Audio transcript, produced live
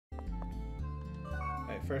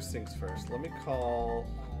first things first. Let me call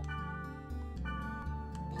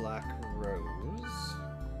Black Rose.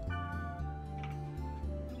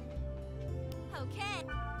 Okay.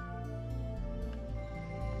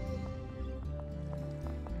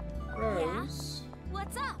 Rose. Yeah?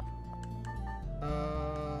 What's up?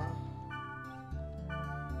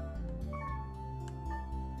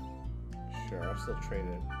 Sure, I'll still trade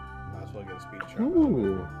it. Might as well get a speed trap.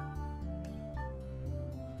 Ooh.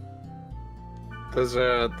 There's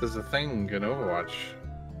a thing in Overwatch.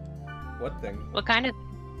 What thing? What kind of?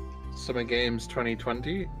 Summer Games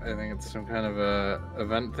 2020. I think it's some kind of a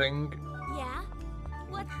event thing. Yeah?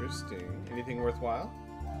 What? Interesting. Anything worthwhile?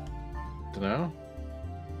 Dunno.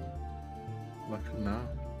 Look, no.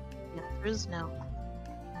 The answer is no.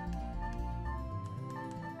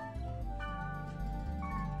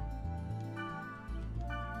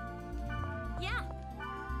 Yeah.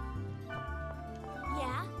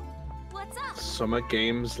 Yeah? What's up? Summer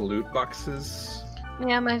Games loot boxes.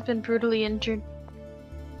 Yeah, I've been brutally injured.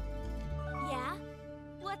 Yeah?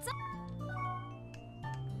 What's up?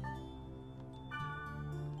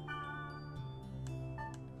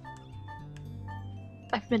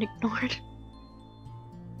 I've been ignored.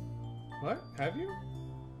 What? Have you?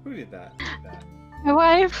 Who did that? My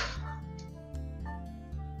wife.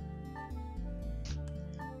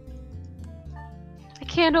 I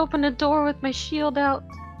can't open a door with my shield out.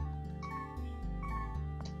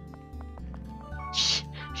 She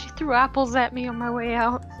threw apples at me on my way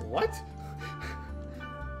out. What?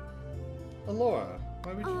 Alora,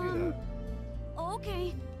 why would you do that?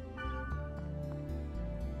 Okay.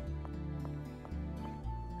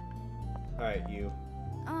 Alright, you.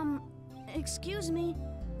 Excuse me.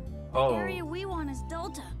 The Oh, area we want is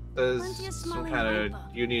Delta. there's Plenty of some smelly kind of vapor.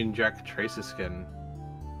 Union Jack Tracer skin.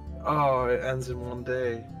 Oh, it ends in one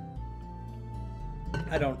day.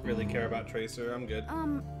 I don't really care about Tracer, I'm good.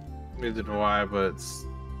 Neither do I, but it's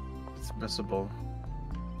missable.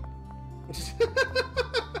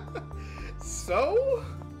 So?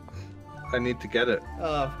 I need to get it.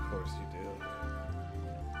 Of course you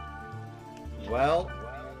do. Well,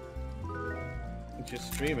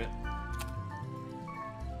 just stream it.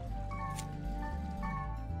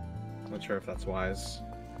 Not sure if that's wise.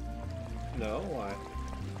 No, why?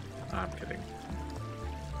 I'm kidding.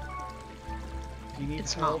 Do you need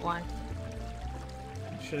It's help? not one.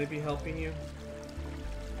 Should I be helping you?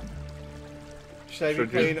 Should I be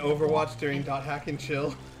Should you? playing Overwatch during Dot Hack and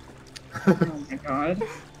Chill? Oh my god.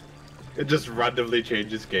 It just randomly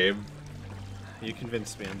changes game. You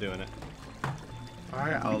convinced me, I'm doing it.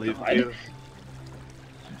 Alright, I'll leave God. you.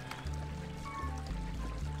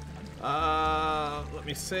 Let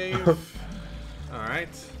me save.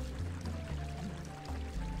 Alright.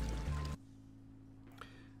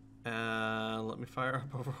 Let me fire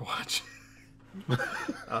up Overwatch.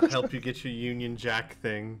 I'll help you get your Union Jack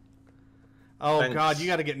thing. Oh Thanks. god, you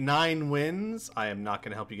gotta get 9 wins? I am not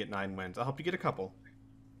gonna help you get 9 wins. I'll help you get a couple.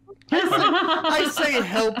 I say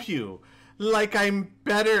help you. Like I'm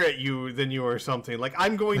better at you than you or something. Like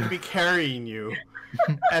I'm going to be carrying you.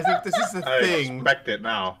 As if this is the I thing. expect it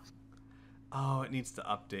now. Oh, it needs to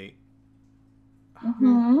update.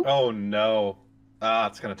 Mhm. Oh no. Ah,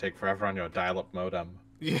 it's gonna take forever on your dial-up modem.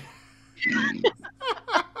 Yeah.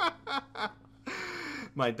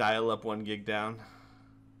 My dial-up 1 gig down.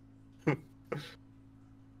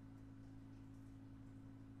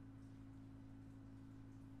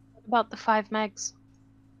 About the 5 megs.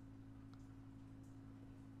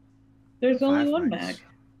 There's only 5 one megs. mag.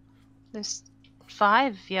 There's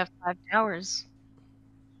 5 if you have 5 towers.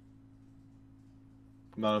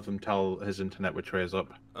 None of them tell his internet which way is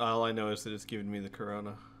up. All I know is that it's giving me the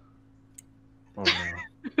corona. Oh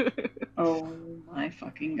no. Oh my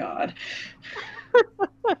fucking god.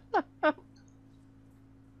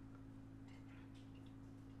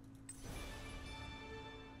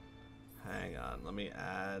 Hang on, let me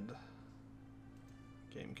add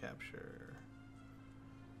game capture.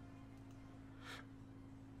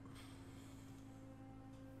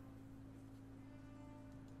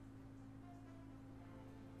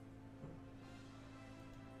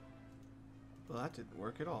 Well, that didn't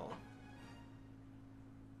work at all.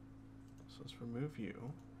 So let's remove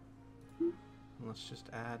you. And let's just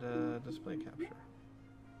add a display capture.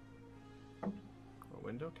 Or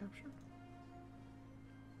window capture?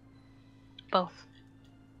 Both.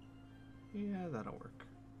 Yeah, that'll work.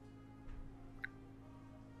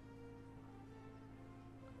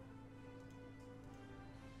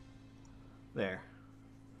 There.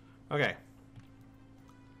 Okay.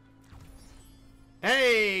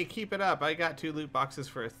 Hey, keep it up. I got 2 loot boxes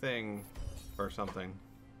for a thing or something.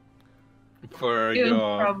 For You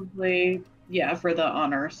your probably Yeah, for the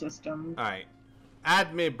honor system. Alright.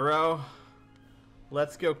 Add me, bro.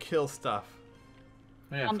 Let's go kill stuff.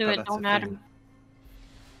 Yeah, I Don't do forgot it. that's Don't a add thing. him.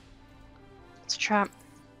 It's a trap.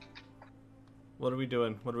 What are we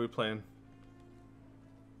doing? What are we playing?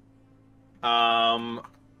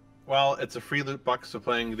 Well, it's a free loot box for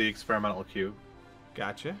playing the experimental queue.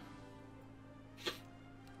 Gotcha.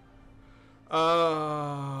 Well,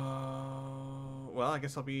 I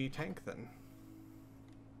guess I'll be tank then.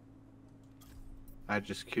 I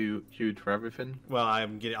just queued for everything. Well, I'll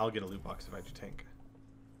get a loot box if I do tank.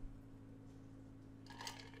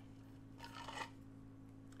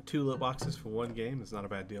 2 loot boxes for 1 game is not a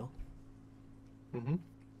bad deal. Mm-hmm.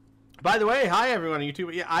 By the way, hi everyone on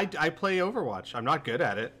YouTube. Yeah, I play Overwatch. I'm not good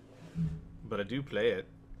at it, but I do play it.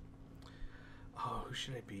 Oh, who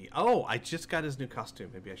should I be? Oh, I just got his new costume.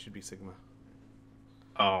 Maybe I should be Sigma.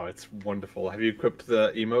 Oh, it's wonderful. Have you equipped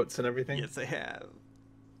the emotes and everything? Yes, I have.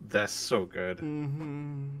 They're so good.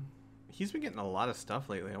 Mm-hmm. He's been getting a lot of stuff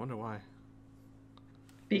lately. I wonder why.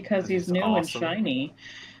 Because he's He's new and awesome. shiny.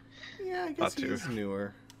 Yeah, I guess That too. he's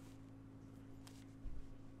newer.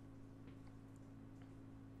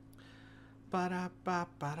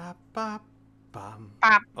 Ba-da-ba-ba-da-ba-bum.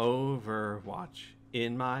 Bop. Overwatch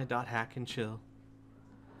in my hack and chill.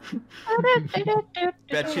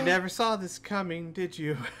 Bet you never saw this coming, did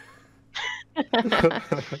you?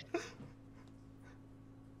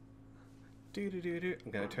 Do-do-do-do.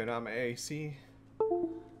 I'm gonna turn on my AC.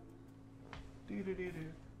 Do-do-do-do.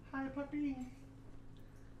 Hi, puppy.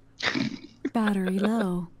 Battery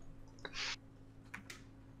low.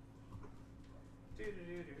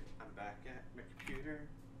 Do-do-do-do. I'm back at my computer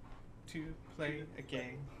to play a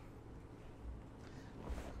game.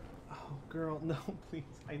 Oh, girl, no, please.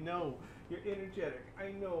 I know you're energetic.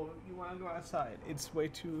 I know you want to go outside. It's way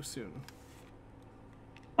too soon.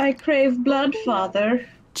 I crave blood, Father.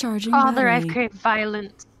 Charging Father, I've battery. craved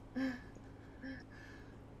violence.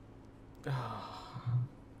 Oh,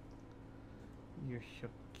 you're so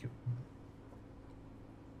cute.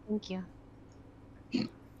 Thank you.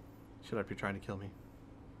 Should I be trying to kill me?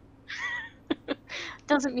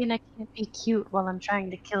 Doesn't mean I can't be cute while I'm trying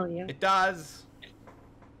to kill you. It does.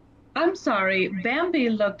 I'm sorry, Bambi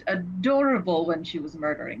looked adorable when she was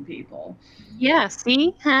murdering people. Yeah,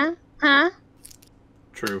 see? Huh? Huh?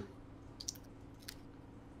 True.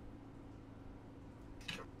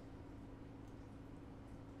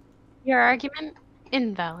 Your argument?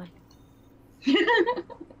 Invalid.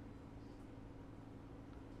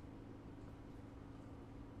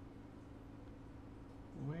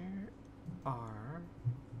 Where are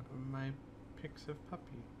my pics of puppy?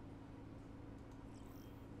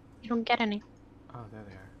 You don't get any. Oh, there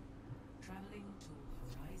they are. Traveling to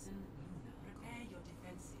Horizon Luna. Prepare your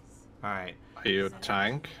defenses. Alright. Are you a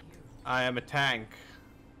tank? I am a tank.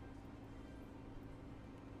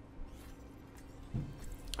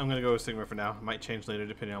 I'm gonna go with Sigma for now. Might change later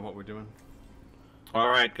depending on what we're doing.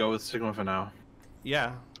 Alright, go with Sigma for now.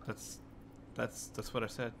 Yeah, that's what I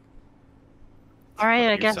said. Alright,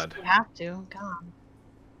 I you guess said. you have to. God.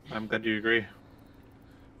 I'm glad you agree.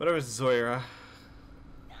 Whatever, Zoira.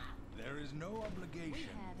 There is no obligation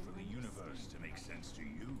for the universe to make sense to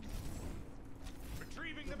you.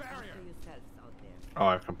 Retrieving the barrier. Oh,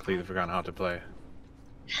 I've completely forgotten how to play.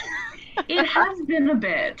 It has been a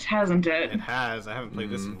bit, hasn't It it? has. I haven't played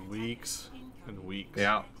this in weeks and weeks.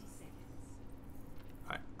 Yeah.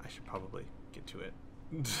 I should probably get to it.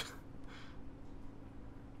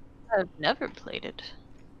 I've never played it.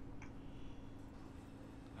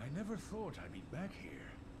 I never thought I'd be back here.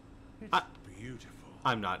 It's I- beautiful.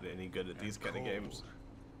 I'm not any good at these kind of games.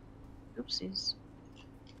 Oopsies.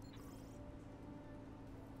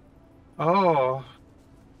 Oh.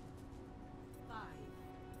 5,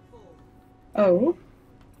 4, Oh.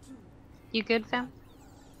 2. You good, fam?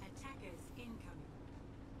 Attackers incoming.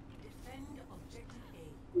 Defend objective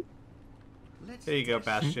A. There you go,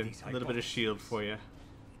 Bastion. A little bit of shield for you.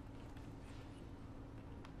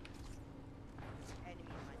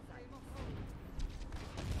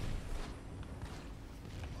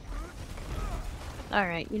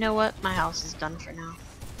 Alright, you know what? My house is done for now.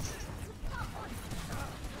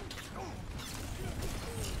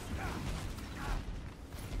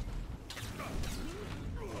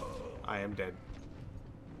 I am dead.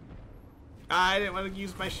 I didn't want to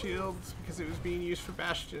use my shields because it was being used for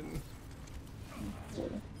Bastion.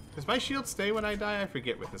 Does my shield stay when I die? I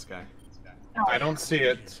forget with this guy. I don't see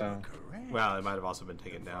it, so. Correct. Well, it might have also been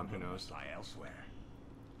taken down. Who knows? Fly elsewhere.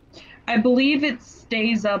 I believe it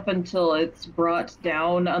stays up until it's brought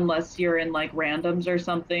down, unless you're in like randoms or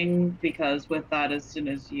something. Because with that, as soon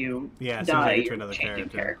as you Yeah, as soon as I die, get to you're another changing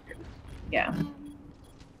character. character. Yeah.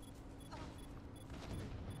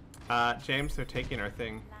 James, they're taking our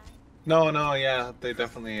thing. No, yeah, they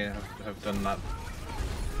definitely have done that.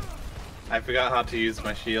 I forgot how to use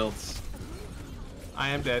my shields. I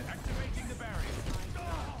am dead.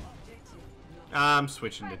 I'm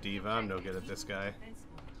switching to Diva. I'm no good at this guy.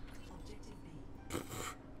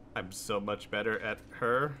 I'm so much better at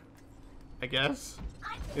her, I guess,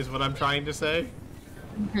 is what I'm trying to say.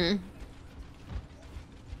 Mm-hmm.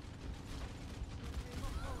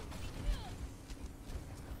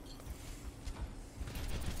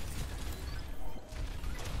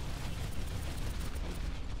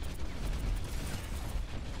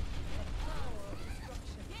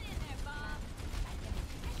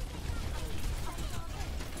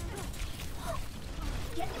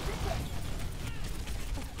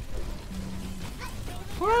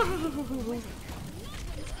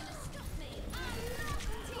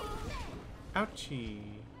 Ouchie.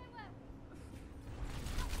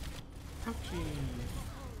 Ouchie.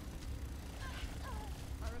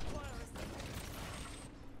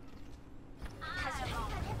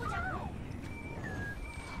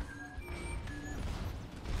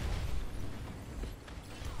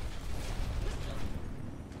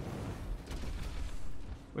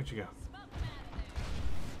 Where'd you go?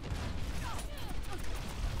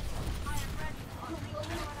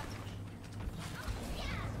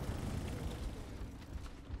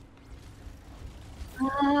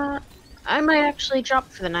 I might actually drop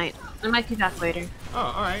for the night. I might be back later. Oh,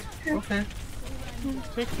 alright. Okay.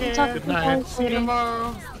 Take I'll care. talk to Good you night. guys See you later.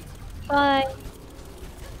 tomorrow. Bye.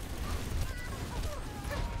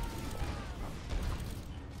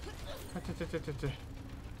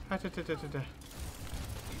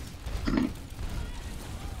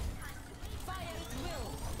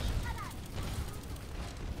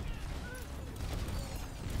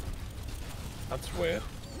 That's weird.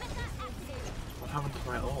 What happened to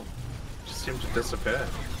my ult? Just seemed to disappear.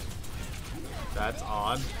 That's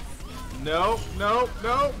odd. No, no,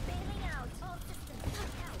 no.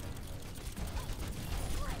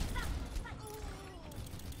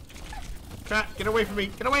 Cat, get away from me.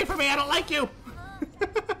 Get away from me. I don't like you.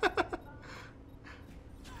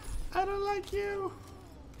 I don't like you.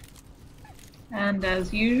 And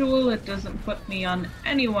as usual, it doesn't put me on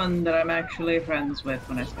anyone that I'm actually friends with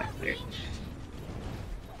when I spectate.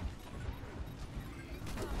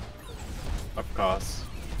 Of course.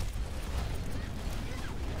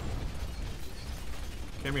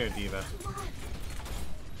 Come here, Diva.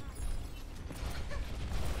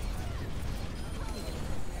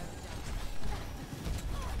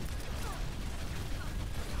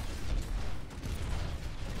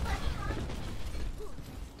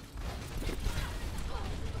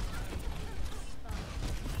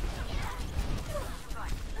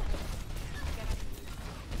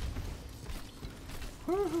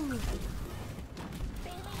 Woohoo.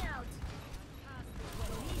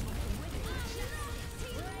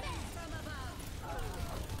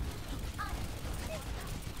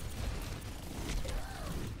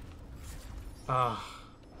 Ah.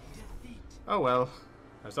 Oh well.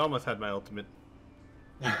 I was almost had my ultimate.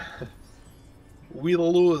 We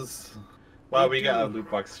lose. Well, We we got a do.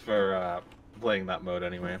 loot box for playing that mode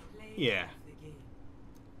anyway. Yeah.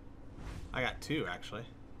 I got 2 actually.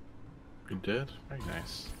 We did? Very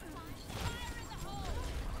nice.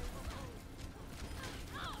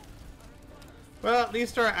 Well, at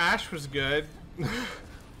least our Ash was good.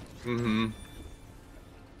 Mm-hmm.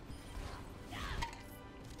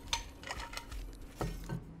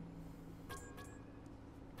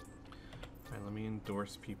 Alright, let me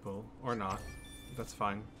endorse people. Or not. That's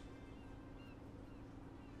fine.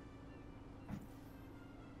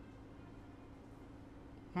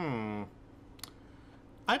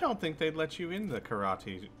 I don't think they'd let you in the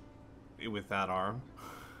karate with that arm.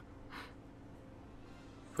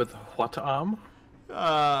 With what arm?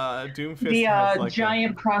 Doomfist The has like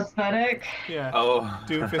giant prosthetic. yeah. Oh.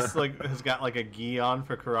 Doomfist like has got like a gi on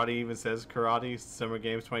for karate. He even says karate Summer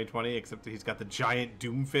Games 2020, except he's got the giant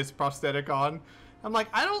Doomfist prosthetic on. I'm like,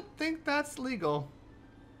 I don't think that's legal.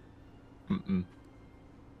 Mm-mm.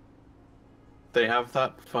 They have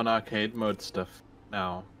that fun arcade mode stuff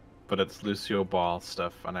now, but it's Lucio Ball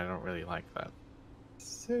stuff, and I don't really like that.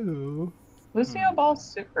 So Lucio Ball's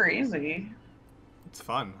super easy. it's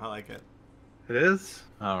fun. I like it. It is?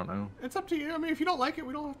 I don't know. It's up to you. I mean, if you don't like it,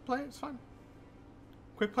 we don't have to play it. It's fine.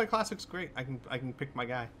 Quick Play Classic's great. I can pick my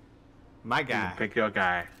guy. My guy. Pick your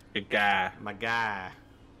guy. Your guy. My guy.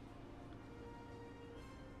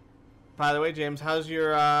 By the way, James, how's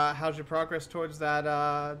your progress towards that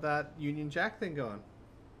that Union Jack thing going?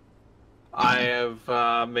 I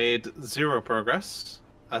have made 0 progress,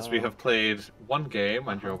 as we Oh. have played one game,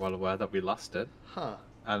 and you're well aware that we lost it. Huh.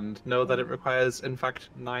 and know that it requires, in fact,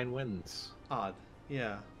 9 wins. Odd.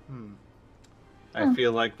 Yeah. Hmm. I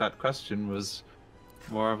feel like that question was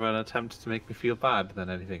more of an attempt to make me feel bad than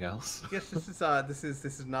anything else. I guess this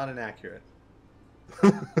is not inaccurate.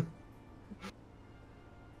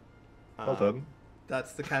 Well done.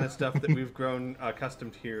 That's the kind of stuff that we've grown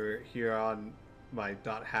accustomed here on my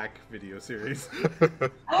 .hack video series.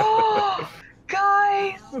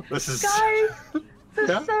 Guys! This is Guys! The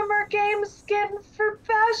Yeah? summer game skin for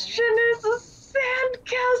Bastion is a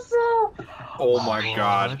sandcastle! Oh my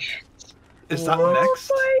god. Is that Oh next?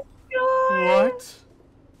 my god! What?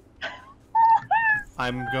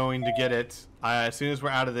 I'm going to get it. As soon as we're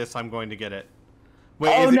out of this, I'm going to get it.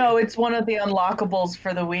 Wait, Oh is no, it... it's one of the unlockables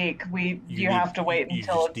for the week. You have to wait until You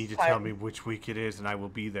just it's need to time. tell me which week it is, and I will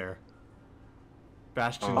be there.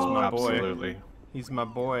 Bastion's Oh, my boy. absolutely. He's my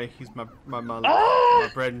boy. He's my Ah!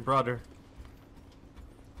 bread and butter.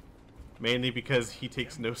 Mainly because he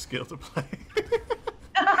takes no skill to play.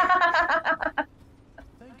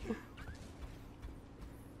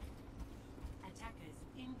 Attackers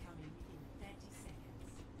incoming in 30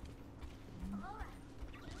 seconds.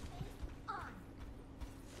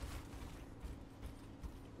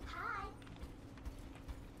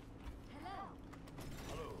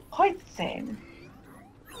 Quite same.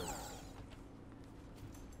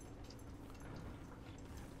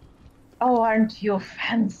 Oh, aren't you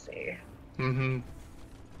fancy? Mm-hmm.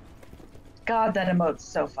 God, that emote's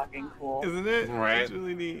so fucking cool. Isn't it? Right. It's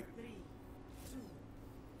really neat. 3, 2,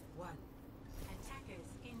 1. Attackers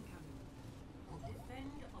incoming.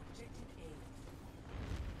 Defend objective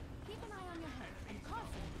A. Keep an eye on your head and call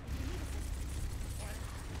for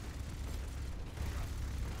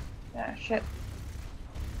Yeah, shit.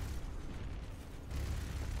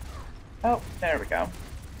 Oh, there we go.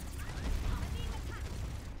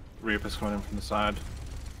 Reaper's coming in from the side.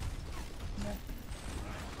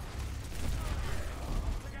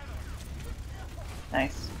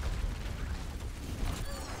 Nice.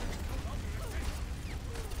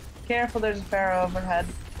 Careful, there's a pharaoh overhead.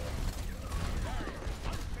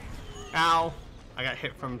 Ow! I got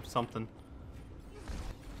hit from something.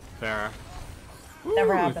 Farah.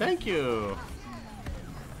 Never Ooh, happened. Thank you.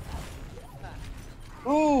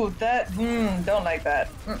 Ooh, that, don't like that.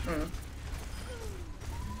 Mm-mm.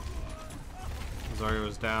 Zarya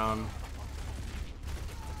was down.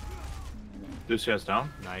 Lucio's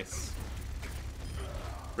down. Nice.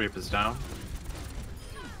 Reaper's down.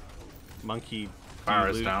 Monkey.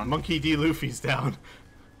 Farah's D. down. Monkey D. Luffy's down.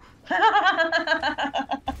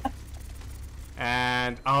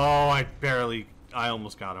 And oh, I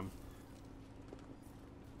almost got him.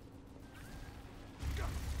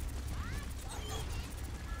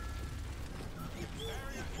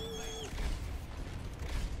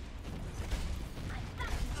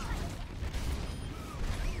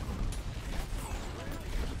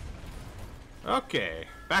 Okay,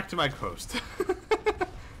 back to my post.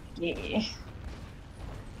 Yeah.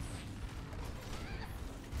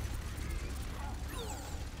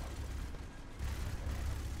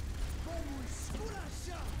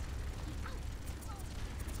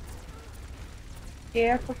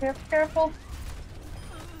 Careful, careful, careful.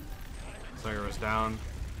 Zarya was down.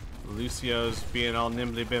 Lucio's being all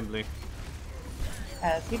nimbly bimbly.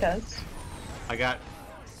 As he does. I got.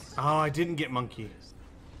 Oh, I didn't get monkey.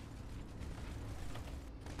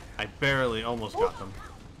 I barely almost got them.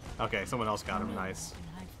 Okay, someone else got him. Nice.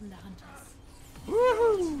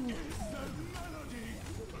 Woohoo!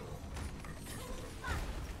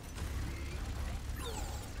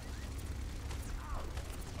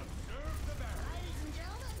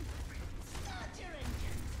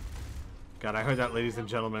 God, I heard that, ladies and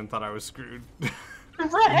gentlemen, thought I was screwed.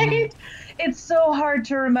 Right? It's so hard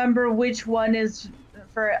to remember which one is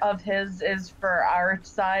of his is for our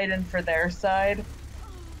side and for their side.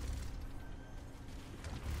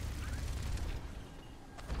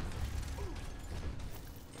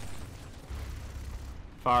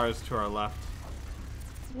 Farah's to our left.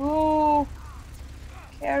 Ooh.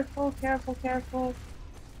 Careful, careful, careful.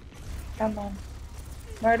 Come on.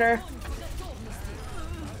 Murder.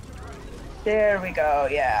 There we go,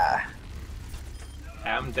 yeah.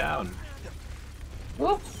 I'm down.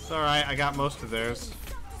 Oops. It's alright, I got most of theirs.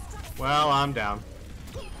 Well, I'm down.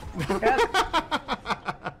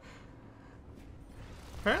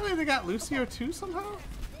 Apparently they got Lucio too somehow?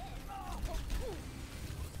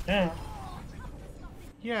 Mm.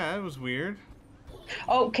 Yeah, it was weird.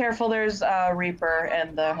 Oh, careful, there's a Reaper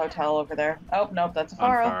in the hotel over there. Oh, nope, that's a On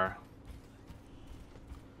Pharah. fire.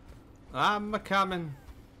 I'm a-coming.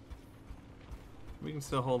 We can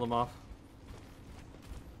still hold them off.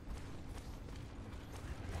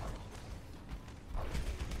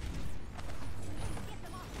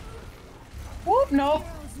 nope.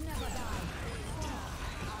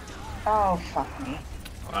 Oh, fuck me.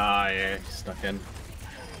 Ah, yeah, snuck in.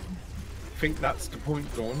 Think that's the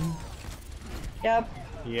point gone. Yep.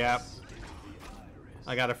 Yep.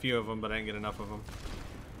 I got a few of them, but I didn't get enough of them.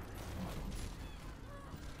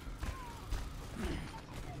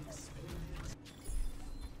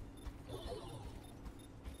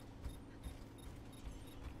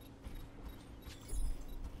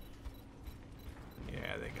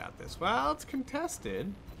 Yeah, they got this. Well, it's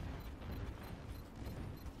contested.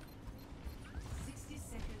 60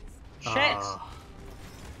 seconds. Shit. Ah.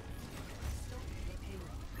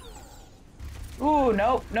 Ooh,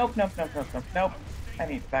 nope, nope, nope, nope, nope, nope, nope. I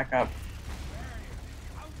need to back up.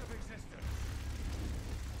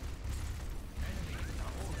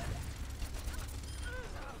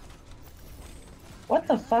 What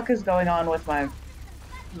the fuck is going on with my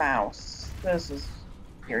mouse? This is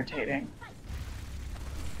irritating.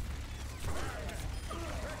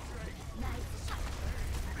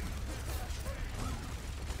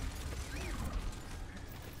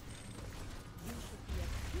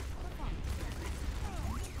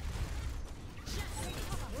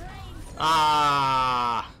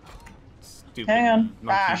 Ah! Stupid. Hang on. monkey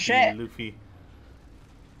Ah, D. shit. Luffy.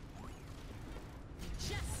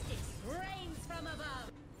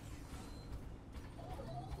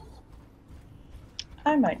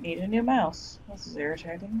 I might need a new mouse. This is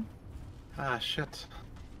irritating. Ah, shit.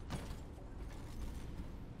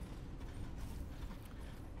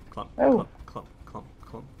 Clump, Oh. clump, clump, clump,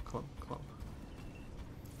 clump, clump, clump.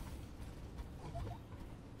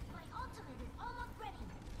 My ultimate is almost ready.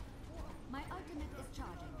 My ultimate is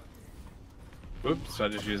charging. Oops, I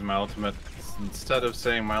just used my ultimate instead of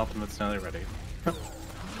saying my ultimate's nearly ready.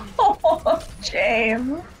 Oh,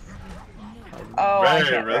 James. Oh, I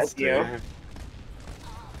can't res you.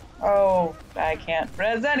 Oh, I can't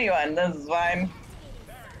res anyone. This is fine.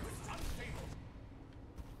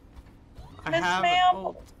 I Miss have Ma'am, an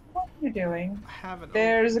ult. what are you doing? I have an ult.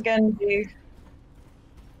 There's a Genji.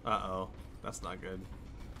 Uh-oh. That's not good.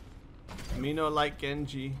 Me no like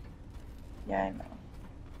Genji. Yeah, I know.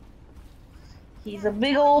 He's a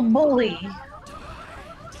big old bully.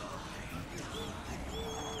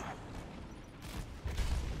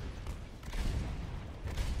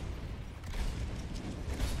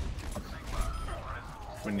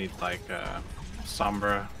 We need like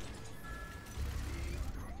Sombra.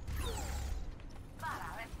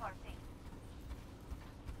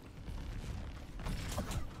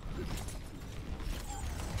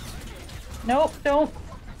 Nope, don't.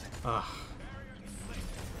 Ugh.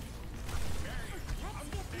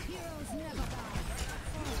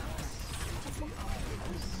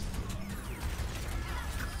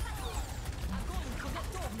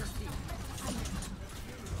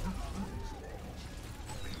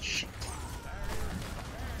 Shit.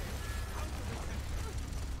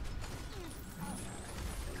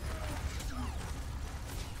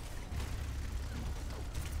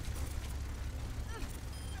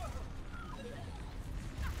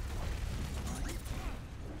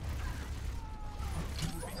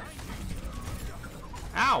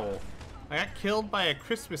 Ow! I got killed by a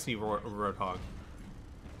Christmassy Roadhog.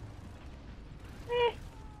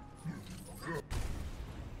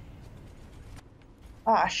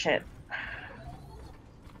 Ah, shit.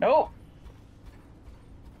 Nope.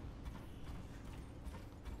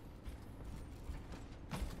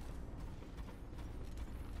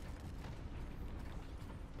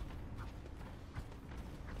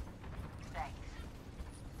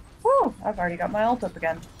 Woo! I've already got my ult up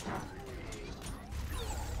again.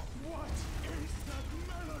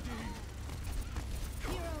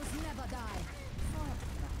 Heroes never die.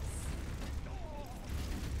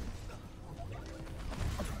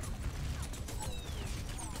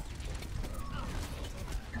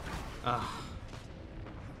 Ugh.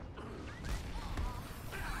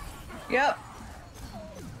 Yep.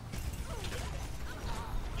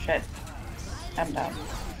 Shit. I'm down.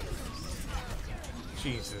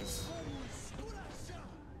 Jesus.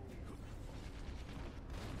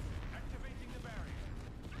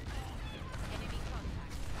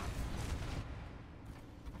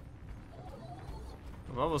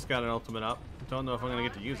 I've almost got an ultimate up. Don't know if I'm gonna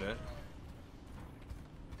get to use it.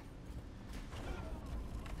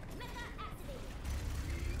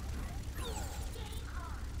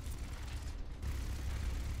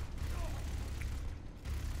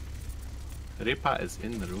 Reaper is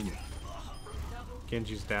in the room.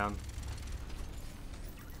 Genji's down.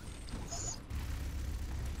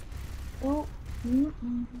 Oh.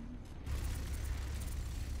 Mm-mm.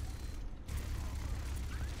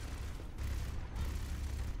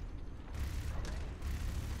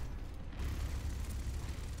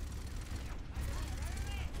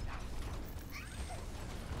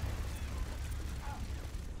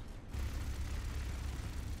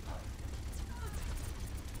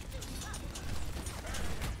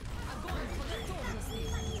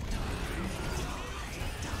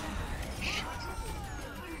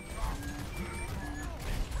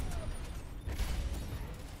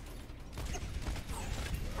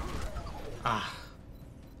 Ah.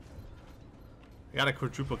 I got a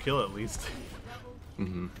quadruple kill at least.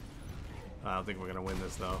 Mm-hmm. I don't think we're gonna win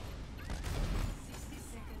this though. 60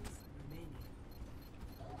 seconds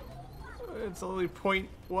remaining. It's only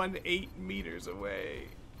 0.18 meters away.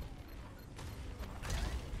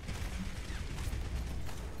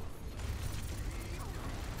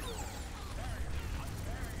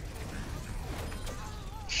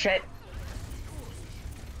 Shit.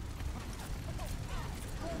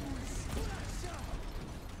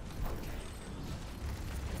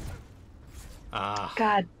 Ah.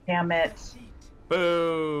 God damn it.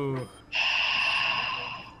 Boo.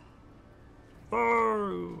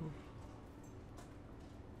 Boo.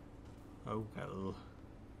 Oh well.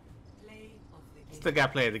 Play of the game. Still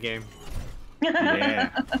gotta play the game. Yeah.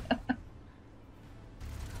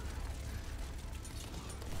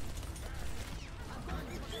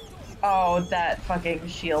 Oh, that fucking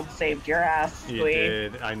shield saved your ass, You Squee.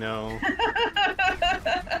 did, I know.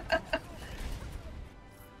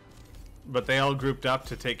 But they all grouped up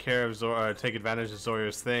to take care of take advantage of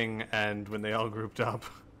Zora's thing, and when they all grouped up.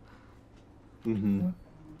 Mm-hmm.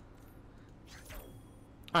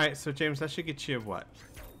 Alright, so James, that should get you what?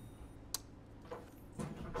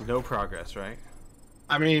 No progress, right?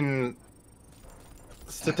 I mean,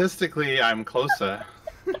 statistically, I'm closer.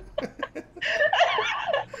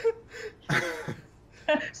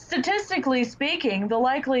 Statistically speaking, the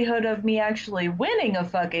likelihood of me actually winning a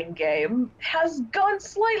fucking game has gone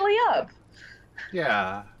slightly up.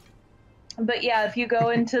 Yeah. But yeah, if you go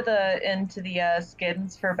into the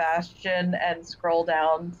skins for Bastion and scroll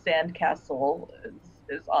down, Sandcastle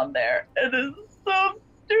is on there. It is so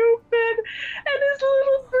stupid. And his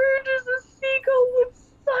little bird is a seagull with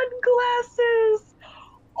sunglasses.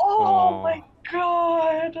 Oh Aw. my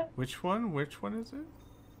god! Which one? Which one is it?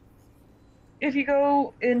 If you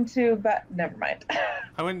go into never mind.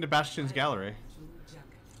 I went into Bastion's gallery.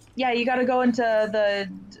 Yeah, you gotta go into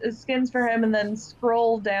the skins for him and then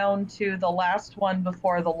scroll down to the last one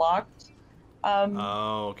before the locked.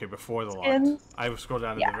 Oh, okay, before the locked. skins? I scrolled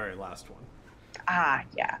down to Yeah. the very last one.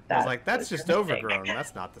 Yeah. I was like, that's your just mistake. overgrown.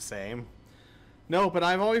 That's not the same. No, but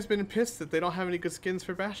I've always been pissed that they don't have any good skins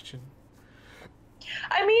for Bastion.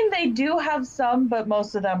 I mean, they do have some, but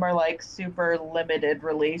most of them are like super limited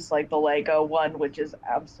release, like the Lego one, which is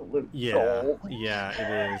absolute Yeah, gold. yeah,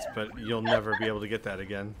 it is, but you'll never be able to get that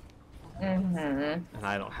again. Mm-hmm. And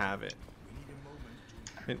I don't have it.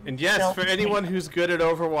 And yes, Don't for anyone who's good at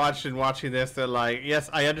Overwatch and watching this, they're like, yes,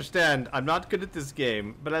 I understand. I'm not good at this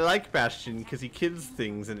game, but I like Bastion because he kills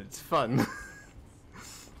things and it's fun.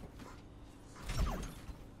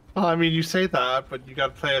 Well, I mean, you say that, but you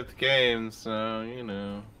gotta play up the game, so, you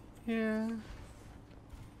know. Yeah.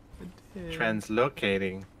 I did.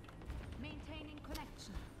 Translocating. Maintaining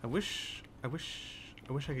connection. I wish I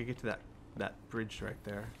could get to that bridge right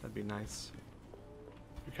there. That'd be nice.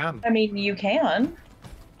 You can. I mean, you can.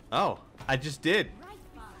 Oh, I just did. Right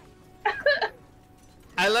by.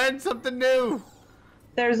 I learned something new.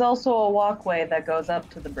 There's also a walkway that goes up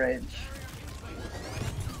to the bridge.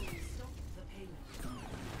 Stop the payload.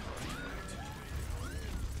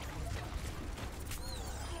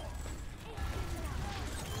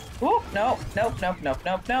 Oop, nope.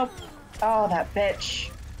 Oh, that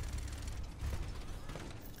bitch.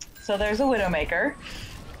 So there's a Widowmaker.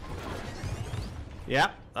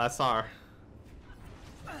 Yep, I saw her.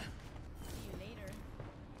 See you later.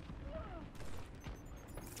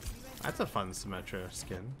 That's a fun Symmetra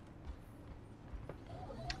skin.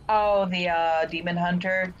 Oh, the Demon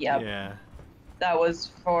Hunter. Yep. Yeah. That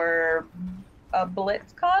was for a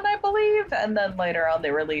BlitzCon, I believe, and then later on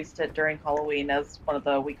they released it during Halloween as one of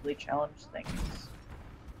the weekly challenge things.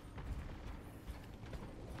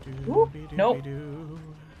 Ooh, nope. Doobie-doobie-doo.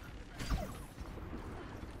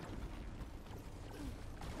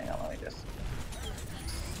 Hang on, let me just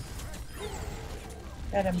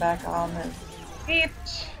get him back on his feet.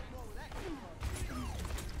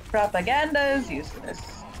 Propaganda is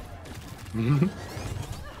useless.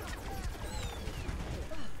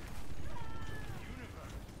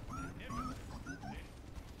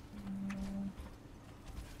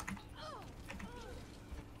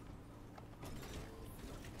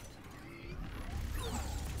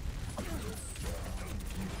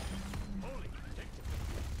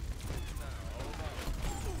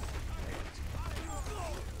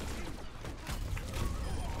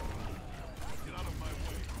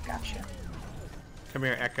 Gotcha. Come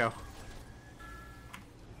here, Echo.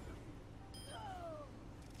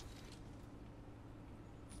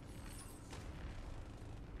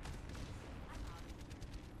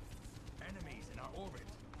 Enemies in our orbit.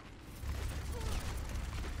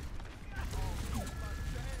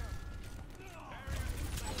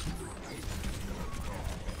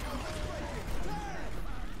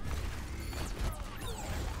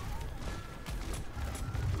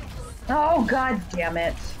 Oh, god damn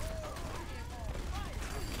it.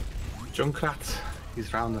 Junkrat,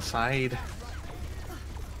 he's round the side.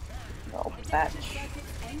 Oh, batch.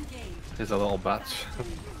 He's a little batch.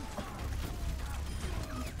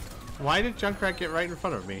 Why did Junkrat get right in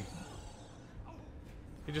front of me?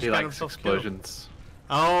 He just He got likes himself explosions.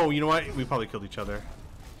 killed. Oh, you know what? We probably killed each other.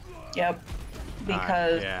 Yep.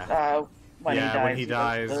 Because yeah. when he dies. When he goes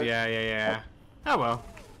dies, to- yeah. Oh well.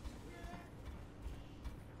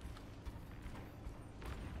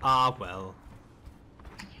 Ah well.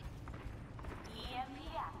 EMP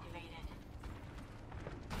activated.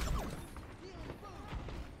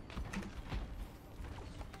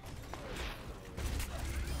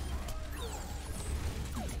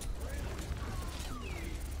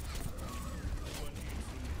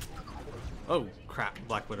 Oh crap,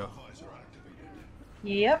 Black Widow.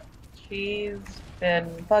 Yep. She's been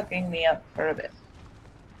fucking me up for a bit.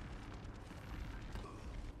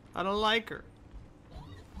 I don't like her.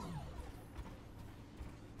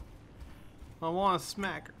 I want to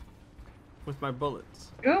smack her with my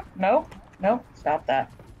bullets. Oop, nope. Nope. Stop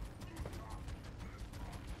that.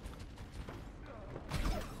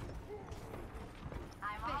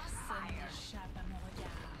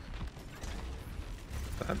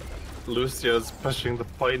 Lucio's pushing the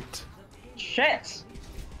point. Shit!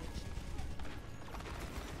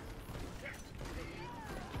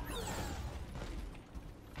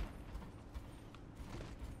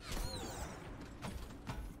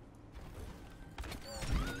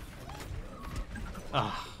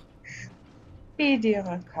 Ah, Video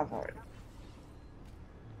recovered.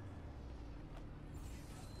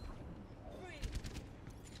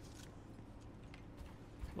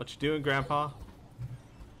 what you doing, Grandpa?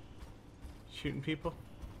 Shooting people?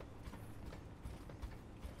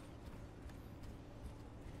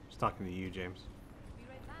 Just talking to you, James.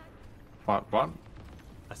 What?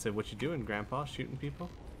 I said, what you doing, Grandpa? Shooting people?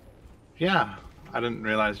 Yeah, I didn't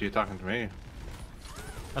realize you were talking to me.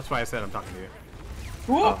 That's why I said I'm talking to you.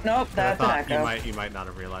 Whoop, nope, I that's an thought echo. you might not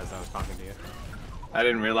have realized I was talking to you. I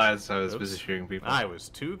didn't realize I was Oops. busy shooting people. I was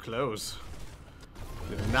too close.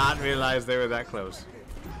 Did not realize they were that close.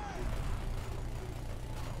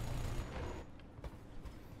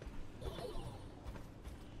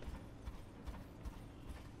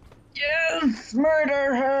 Yes!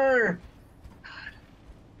 Murder her!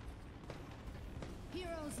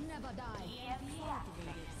 Heroes never die. EMP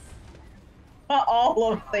activated.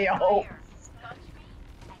 All of the hope. Touch me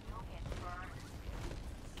and you'll get burned.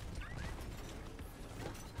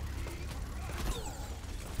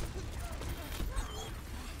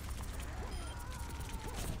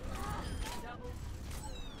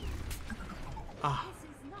 Ah,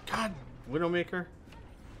 God, Widowmaker.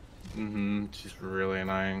 Mm-hmm, she's really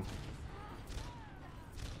annoying.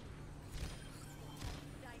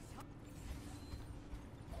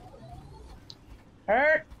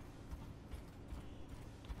 Hurt.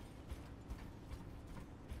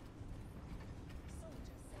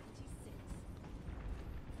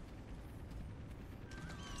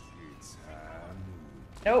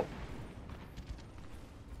 Nope.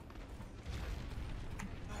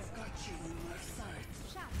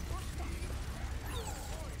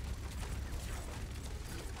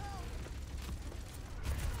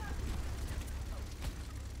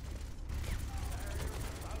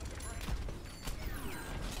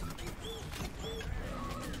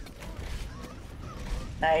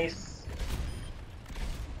 Nice.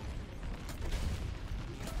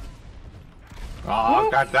 Oh,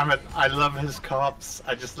 Whoop. god damn it. I love his corpse.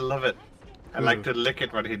 I just love it. I like to lick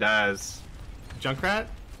it when he dies. Junkrat?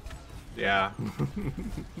 Yeah.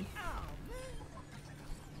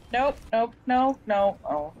 Nope, nope, no, no.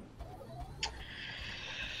 Oh.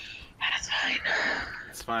 That's fine.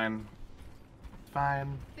 It's fine.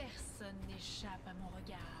 Fine. Personne n'échappe à mon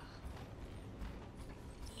regard.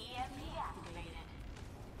 EMP activated.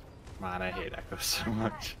 Man, I hate Echo so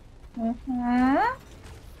much. Mm-hmm.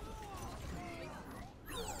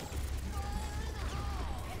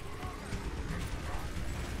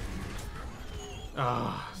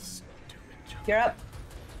 Ah, stupid Junkrat. You're up.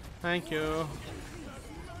 Thank you.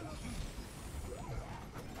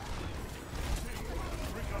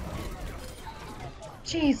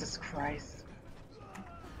 Jesus Christ.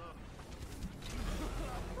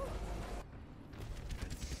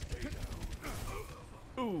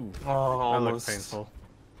 Ooh, Oh, that almost. looked painful.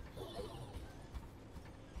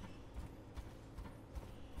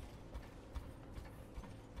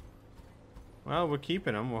 Well, we're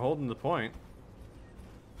keeping him. We're holding the point.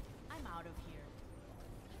 I'm out of here.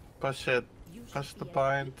 Push it. Push the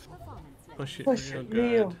point. Push it Push real it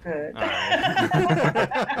good. real good.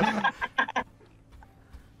 Alright.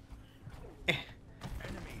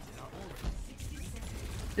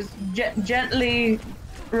 Just gently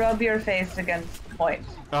rub your face against the point.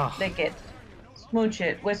 Ugh. Lick it. Smooch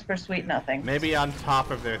it. Whisper sweet nothing. Maybe on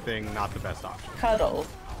top of their thing, not the best option. Cuddle.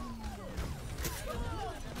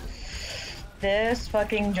 This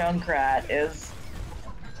fucking Junkrat is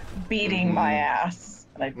beating my ass,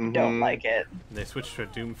 and I don't like it. They switched to a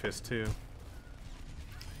Doomfist too.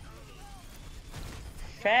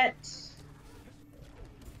 Shit.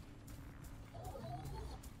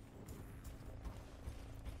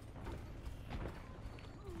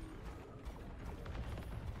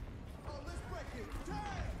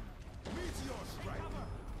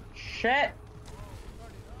 Shit.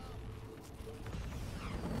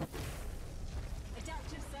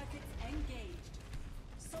 Adaptive circuits engaged.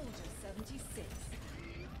 Soldier 76.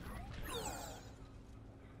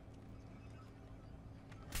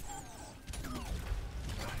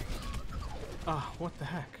 Ah, what the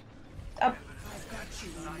heck? Up. I've got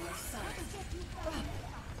you on my side.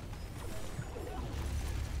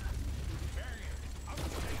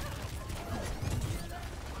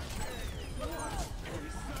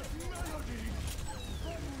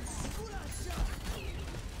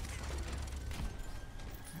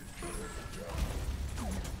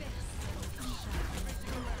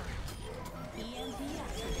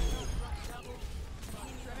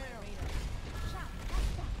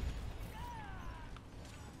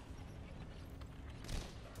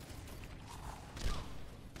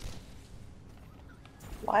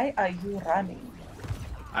 Why are you running?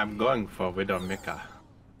 I'm going for Widowmaker.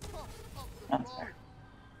 That's fair.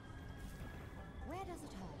 Where does it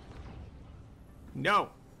hurt? No!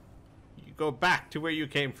 You go back to where you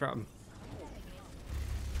came from.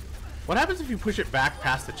 What happens if you push it back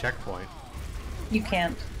past the checkpoint? You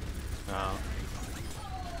can't. Oh.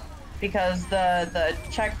 Because the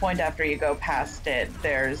checkpoint after you go past it,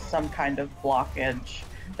 there's some kind of blockage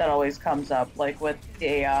that always comes up, like with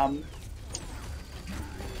the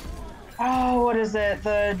oh, what is it?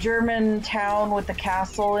 The German town with the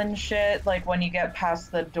castle and shit. Like when you get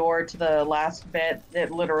past the door to the last bit, it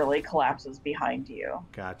literally collapses behind you.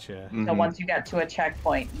 Gotcha. So once you get to a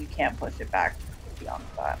checkpoint, you can't push it back beyond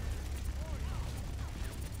that.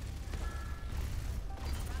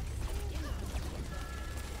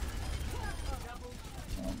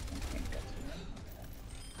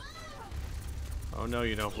 Oh no,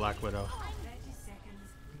 you don't, Black Widow. 30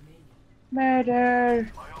 seconds remaining.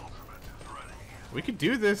 Murder! We could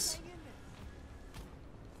do this.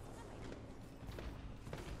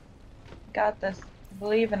 Got this.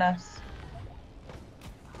 Believe in us.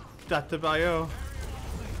 Data bio.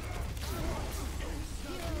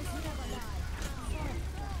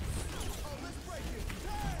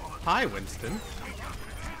 Hi, Winston.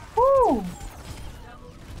 Woo!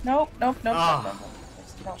 Nope, nope, nope, Ah. nope, nope,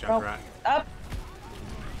 nope, nope. Junkrat. Up!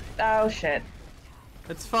 Oh shit.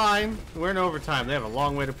 It's fine. We're in overtime. They have a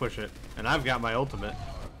long way to push it. And I've got my ultimate.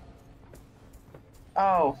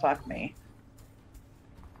 Oh, fuck me.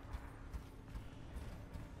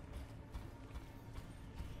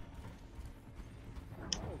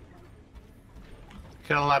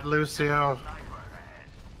 Kill that Lucio.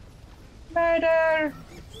 Murder!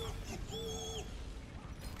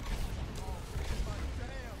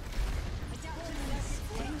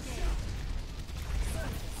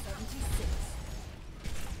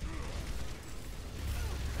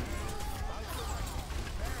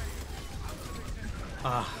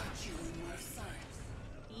 Ah,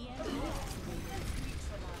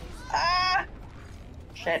 Ah!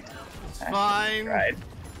 Shit. it's fine. Right.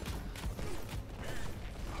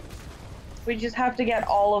 We just have to get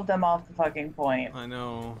all of them off the fucking point. I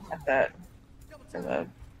know. At the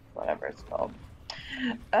whatever it's called.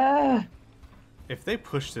 If they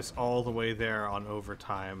push this all the way there on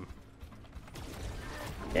overtime.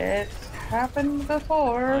 It's happened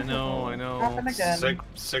before. I know, I know. Happen again.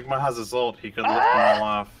 Sigma has his ult. He could lift them all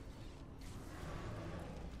off.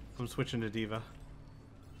 I'm switching to Diva.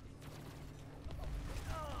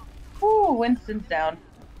 Ooh, Winston's down.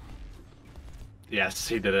 Yes,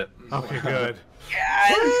 he did it. Okay, good.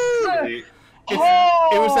 Yes!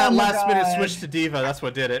 It was that Oh my last minute God. switch to Diva. That's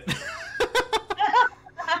what did it.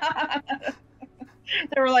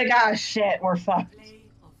 They were like, ah, shit, we're fucked. Play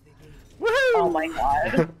of the game. Woohoo! Oh my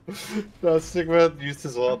god. No, Sigma used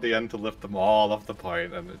his ult at the end to lift them all off the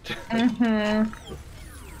point, and it Mm-hmm.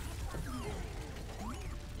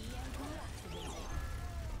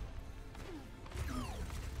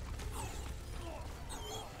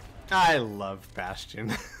 I love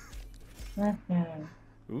Bastion.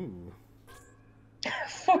 Mm-hmm. Ooh.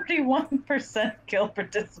 41% kill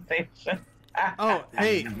participation. Oh,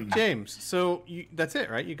 hey, James. So that's it,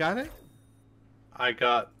 right? You got it? I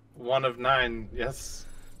got 1 of 9. Yes.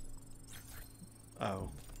 Oh,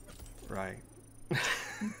 right.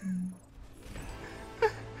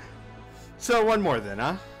 So one more then,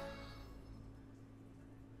 huh?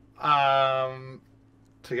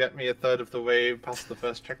 To get me a third of the way past the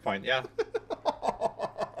first checkpoint, yeah.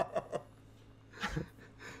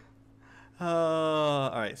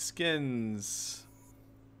 All right, skins.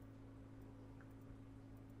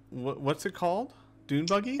 What's it called? Dune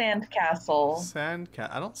buggy? Sandcastle.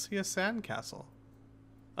 I don't see a sandcastle.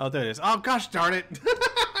 Oh, there it is. Oh gosh, darn it!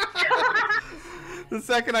 The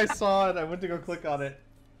second I saw it, I went to go click on it.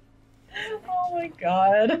 Oh my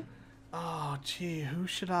god. Oh, gee, who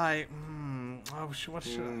should I? What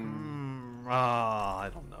should I? I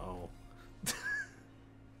don't know.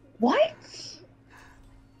 What?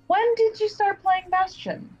 When did you start playing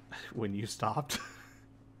Bastion? When you stopped.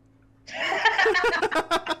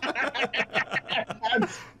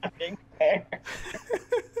 That's fucking fair.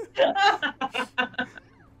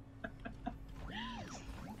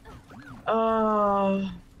 Oh.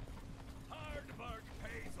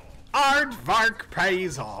 Aardvark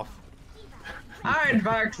pays off.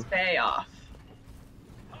 Aardvark's pay off.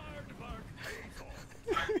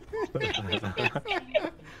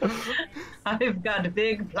 I've got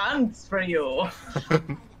big plans for you.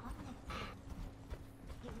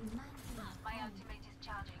 My ultimate is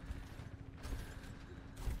charging.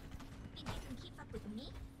 Think you can keep up with me?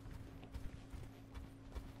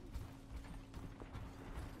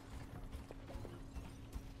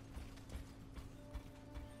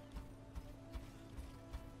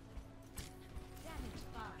 Damage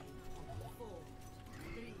 5, 4,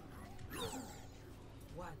 3, 2,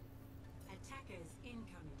 1. Attackers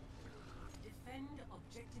incoming. Defend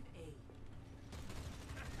objective A.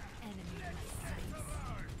 Enemy in sight.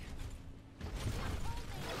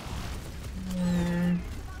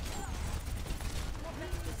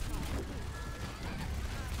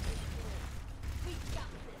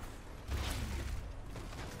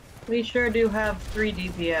 We sure do have 3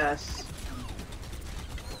 DPS.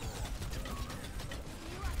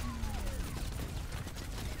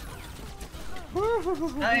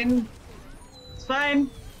 Fine. It's fine.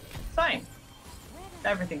 It's fine.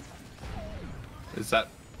 Everything's fine. Is that...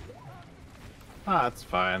 Ah, that's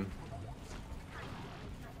fine.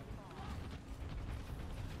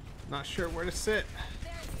 Not sure where to sit.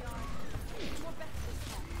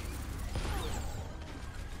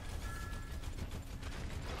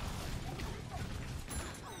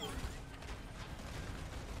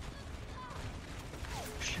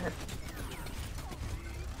 Shit.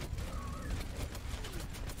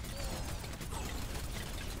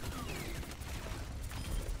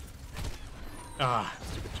 Ah,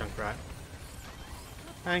 stupid chunk rat.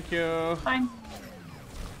 Thank you. Fine.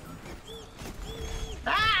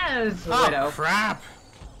 Ah, it's a Oh, widow. crap!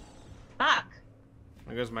 Fuck.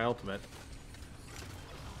 There goes my ultimate.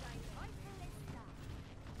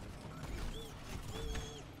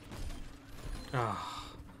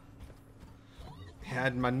 Ah.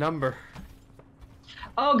 Had my number.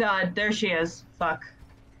 Oh god, there she is. Fuck.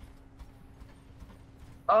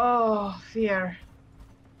 Oh, fear.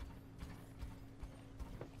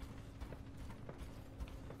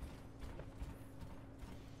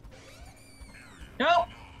 Nope.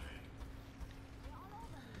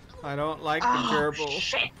 I don't like the Oh, gerbil.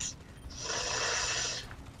 shit.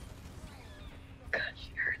 God,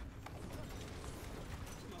 she hurt.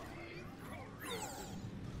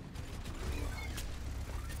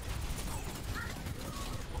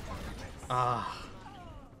 Ah.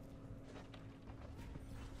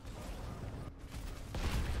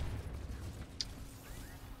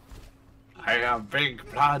 I have big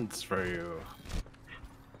plans for you.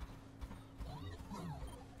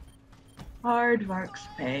 Hard work's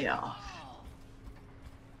pay off.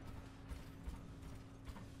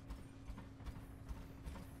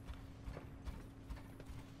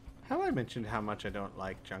 Have I mentioned how much I don't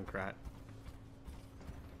like Junkrat?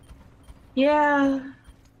 Yeah.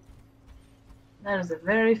 That is a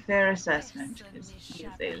very fair assessment. He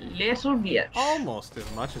is a little bitch. Almost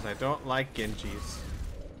as much as I don't like Genjis.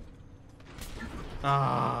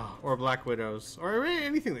 Ah, or Black Widows. Or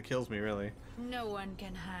anything that kills me, really. No one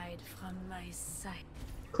can hide from my sight.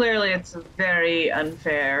 Clearly, it's a very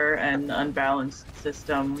unfair and unbalanced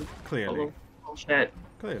system. Clearly. Full of bullshit.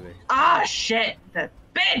 Clearly. Ah, shit! That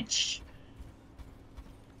bitch!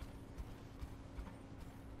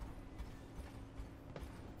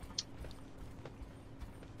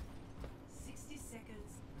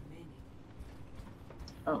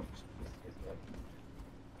 Oh.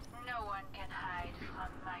 No one can hide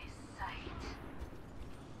from my sight.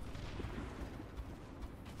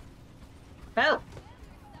 Well,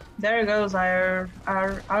 there goes our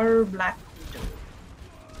Black Widow.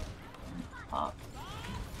 pop.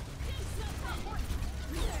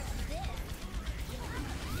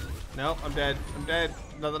 No, I'm dead. I'm dead.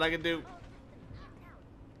 Nothing I can do.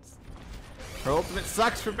 Her ultimate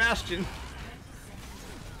sucks for Bastion.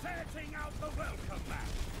 Setting out the welcome mat.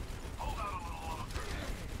 Hold out a little longer.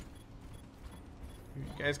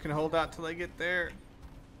 You guys can hold out till I get there.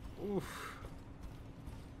 Oof.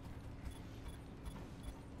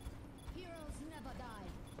 Heroes never die.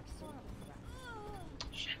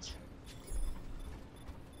 Shit.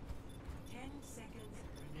 10 seconds.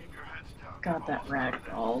 Keep your heads down. Got that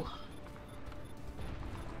ragdoll.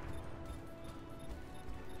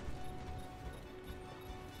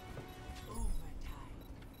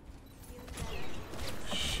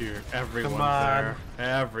 Shoot, everyone's Come on. there.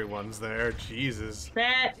 Everyone's there. Jesus.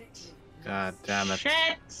 Shit. God damn it.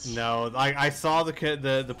 Shit. No, I saw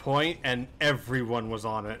the point and everyone was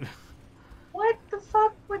on it. What the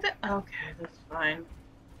fuck with it? Okay, that's fine.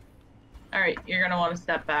 Alright, you're gonna want to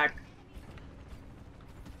step back.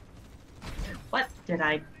 What did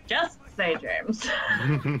I just say, James?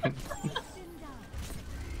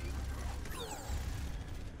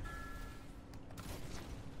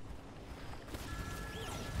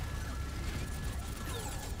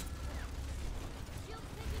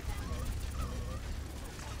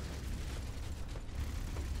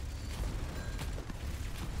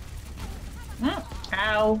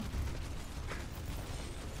 Ow.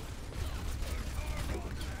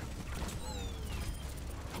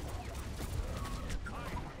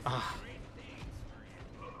 Ah.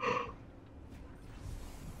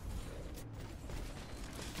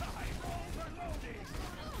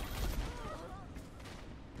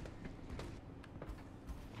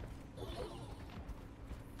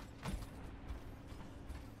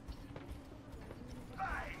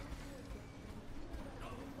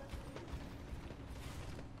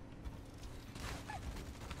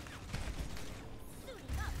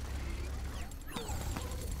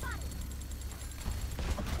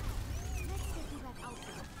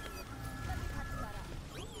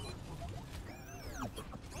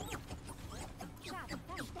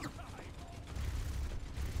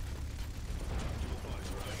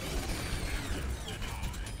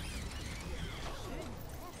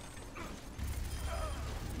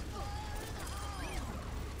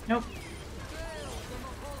 Nope.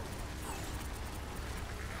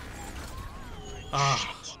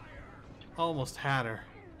 Ah. Almost had her.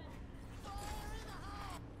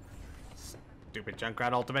 Stupid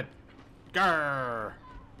Junkrat ultimate. Grrr.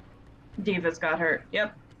 Diva's got hurt.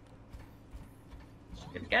 Yep. She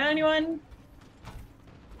gonna get anyone?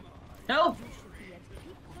 Nope.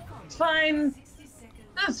 It's fine.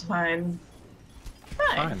 That's fine.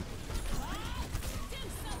 Fine. Fine.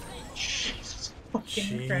 Jesus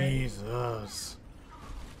fucking Christ. Jesus.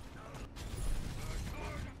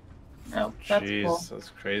 Oh, that's Jeez, cool. that's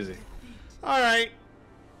crazy. Alright.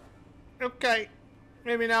 Okay.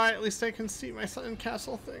 Maybe now at least I can see my Sun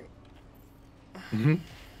Castle thing.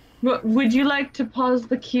 Would you like to pause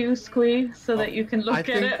the queue, Squee, so that you can look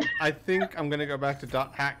at it? I think I'm gonna go back to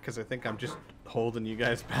dot hack because I think I'm just holding you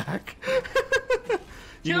guys back.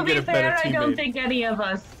 You To can be get a better fair, I don't teammate. think any of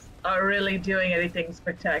us are really doing anything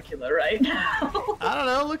spectacular right now. I don't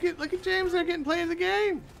know. Look at James. They're getting played the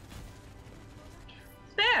game.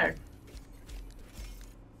 Fair.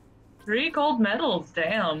 3 gold medals,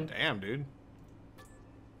 damn. Damn, dude.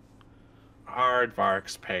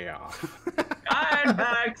 Aardvark's payoff.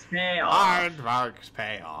 Aardvark's payoff. Aardvark's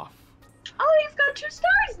payoff. Oh, he's got 2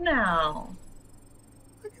 stars now.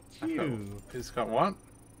 Look at you. Who's got what?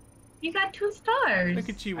 You got 2 stars. Look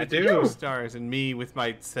at you I with the do. 2 stars and me with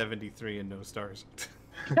my 73 and no stars.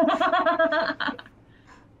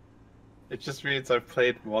 It just means I've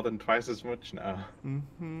played more than twice as much now.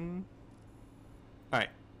 Mm-hmm. Alright.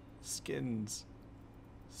 Skins.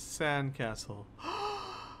 Sandcastle.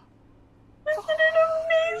 Isn't it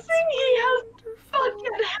amazing? He has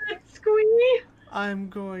fucking head squee. I'm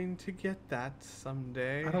going to get that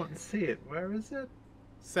someday. I don't see it. Where is it?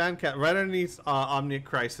 Sandcat, right underneath Omnia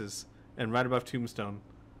Crisis, and right above Tombstone.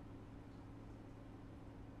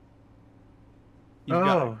 You've Oh,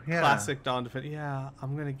 got yeah. classic Dawn Defense. Yeah,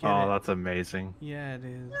 I'm gonna get Oh, it. that's amazing. Yeah, it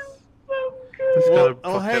is. So Just good. gotta Well,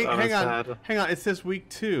 oh, book hey, it on hang his on, head. hang on. It says week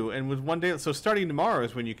 2, and with 1 day, so starting tomorrow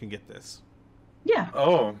is when you can get this. Yeah.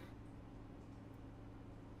 Oh.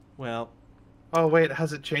 Well, Oh, wait,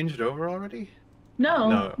 has it changed over already? No,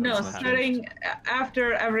 No, no. it's not Starting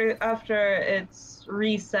after it's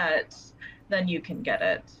reset, then you can get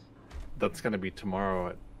it. That's gonna be tomorrow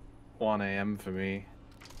at 1 a.m. for me.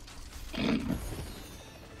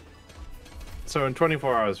 So in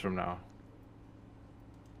 24 hours from now.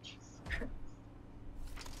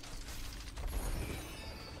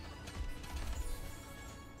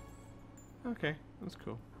 Okay, that's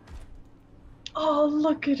cool. Oh,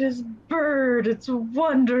 look at his bird. It's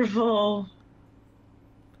wonderful.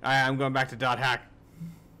 Alright, I'm going back to .hack.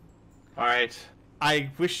 Alright. I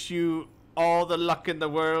wish you all the luck in the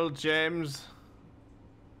world, James.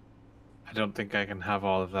 I don't think I can have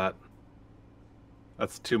all of that.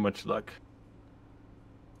 That's too much luck.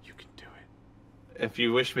 You can do it. If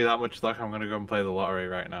you wish me that much luck, I'm gonna go and play the lottery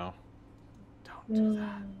right now. Don't do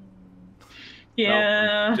that.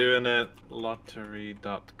 Yeah. Nope, I'm doing it.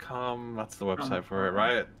 Lottery.com. That's the website for it,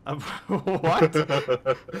 right?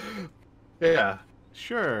 What? Yeah.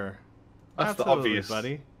 Sure. That's the Absolutely, obvious.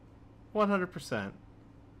 buddy. 100%.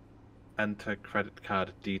 Enter credit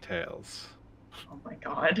card details. Oh my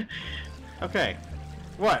god. Okay.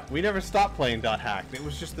 What? We never stopped playing .hack. It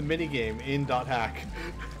was just the minigame in .hack.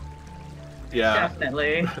 Yeah.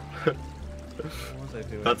 Definitely. What was I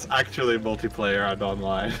doing? That's actually multiplayer and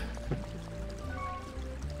online.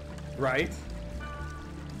 right.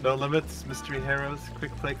 No Limits, Mystery Heroes,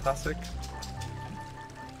 Quick Play Classic.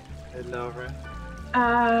 Hello, Ren.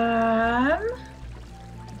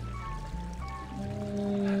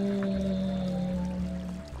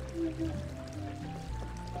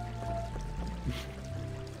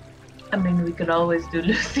 I mean, we could always do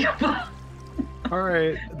Lucio Ball.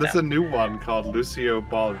 Alright, there's a new one called Lucio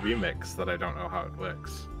Ball Remix that I don't know how it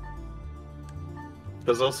works.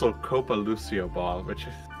 There's also Copa Lucio Ball, which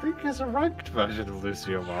I think is a ranked version of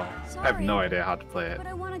Lucio Ball. I have no Sorry, idea how to play it. But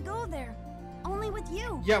I want to go there. Only with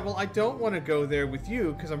you. Yeah, well, I don't want to go there with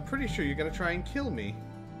you because I'm pretty sure you're gonna try and kill me.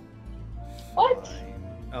 What? Fine.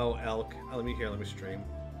 Oh, Elk. Oh, let me stream.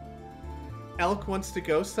 Elk wants to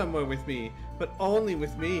go somewhere with me, but only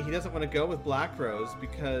with me. He doesn't want to go with Black Rose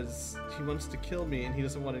because he wants to kill me and he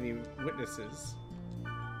doesn't want any witnesses.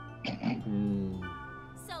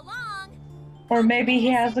 So long. Or maybe he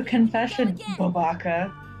has a confession,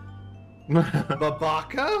 Babaka.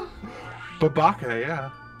 Babaka? Babaka,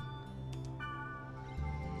 yeah.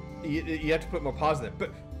 You have to put more pause in there.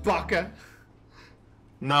 But Baka.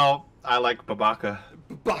 No, I like Babaka.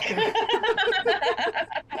 Baka.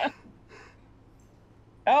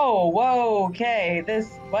 Oh, whoa, okay.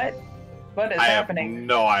 What is I happening? have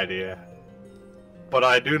no idea. But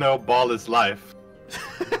I do know ball is life.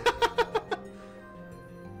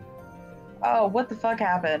 Oh, what the fuck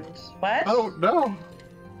happened? What? I don't know.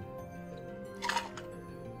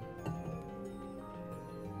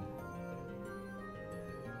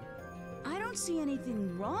 I don't see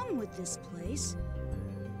anything wrong with this place.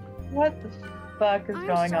 What the fuck is I'm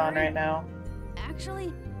going on sorry. right now?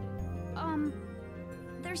 Actually,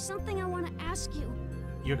 there's something I want to ask you.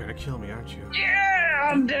 You're gonna kill me, aren't you?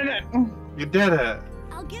 Yeah, I did it. You did it.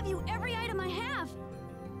 I'll give you every item I have.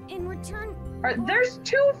 In return, There's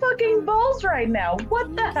 2 fucking balls right now.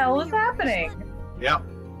 What the hell is happening? Yep.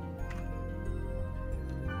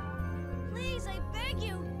 please, I beg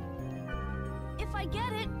you. If I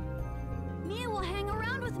get it, Mia will hang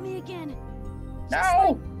around with me again. Just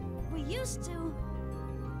No. like we used to.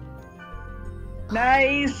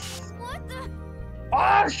 Nice. What the?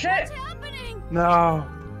 Oh shit. What's happening? No.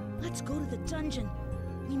 Let's go to the dungeon.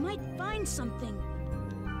 We might find something.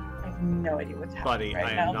 I have no idea what's happening Buddy,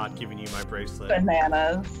 right I now. am not giving you my bracelet.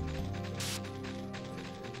 Bananas.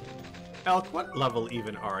 Elk, what level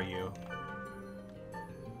even are you?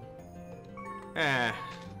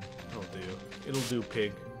 It'll do. It'll do,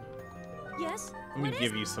 pig. Yes. Let What me is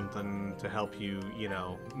give you something to help you,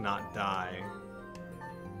 not die.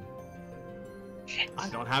 Shit. I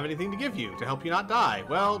don't have anything to give you to help you not die.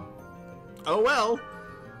 Well, oh well.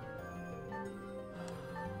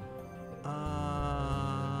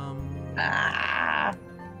 Ah.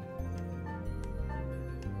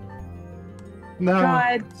 No.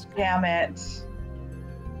 God damn it.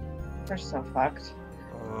 We're so fucked.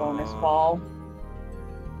 Bonus ball.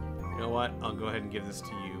 You know what? I'll go ahead and give this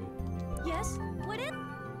to you. Yes. What is?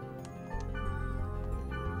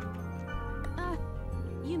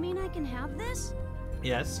 You mean I can have this?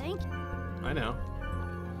 Yes, Thank you. I know.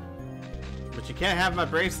 But you can't have my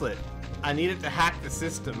bracelet. I need it to hack the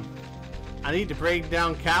system. I need to break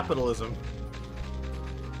down capitalism.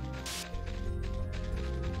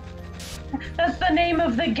 That's the name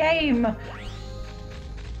of the game.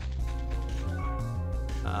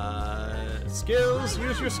 Skills,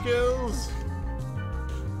 use your skills.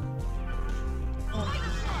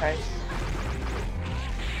 Okay.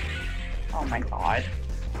 Oh my god.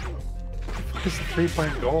 It's a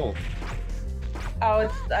 3-point goal. Oh,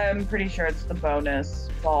 I'm pretty sure it's the bonus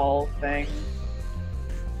ball thing.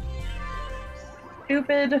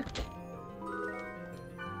 Stupid.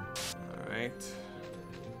 Alright.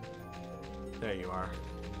 There you are.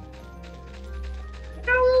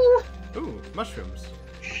 No. Ooh, mushrooms.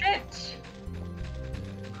 Shit.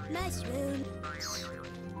 Mushroom.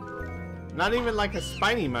 Not even like a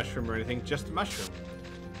spiny mushroom or anything, just a mushroom.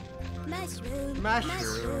 Mushroom.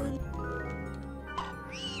 Mushroom.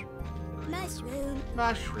 Mushroom.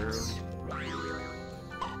 Mushroom.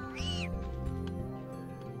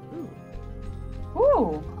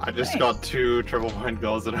 Ooh. I just nice. got 2 triple point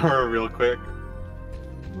goals in Aura real quick.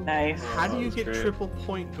 Nice. How do you that's get great. triple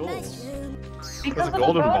point goals? Mushroom. Because of the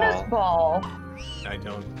golden bonus ball. I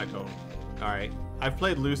don't. Alright. I've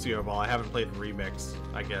played Lucio Ball, I haven't played Remix,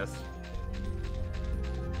 I guess.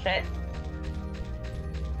 Shit.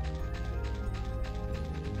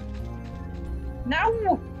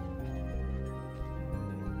 No.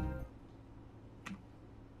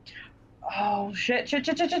 Oh shit! Shit!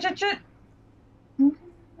 Shit! Shit! Shit! Shit! Shit!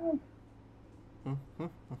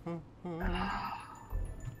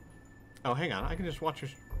 Oh, hang on. I can just watch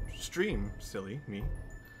your stream, silly me.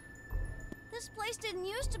 This place didn't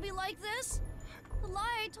used to be like this. The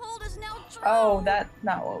lie I told is now true. Oh, that's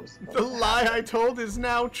not what was. The lie I told is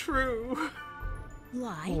now true.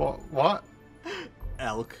 Lie. What?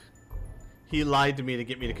 Elk. He lied to me to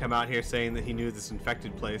get me to come out here saying that he knew this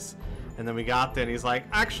infected place. And then we got there and he's like,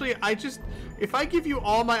 actually, if I give you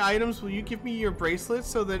all my items, will you give me your bracelet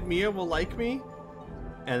so that Mia will like me?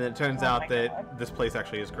 And it turns out that God. this place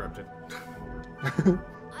actually is corrupted.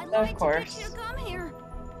 I lied to course. get you to come here.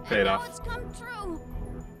 Paid and now off. it's come true.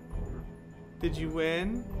 Did you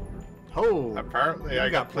win? Oh, Apparently, you I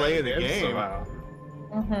got play of the game. somehow.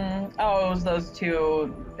 Mm-hmm. Oh, it was those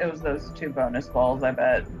two. It was those 2 bonus balls. I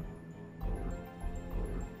bet.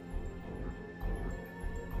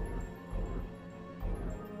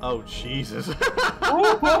 Oh, Jesus.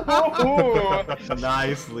 Ooh.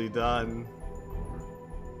 Nicely done.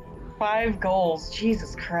 5 goals.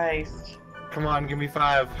 Jesus Christ. Come on, give me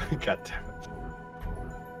 5. God damn it.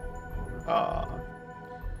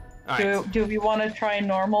 Alright. Do we want to try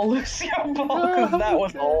normal Lucio Ball? Because that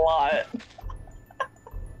was a lot.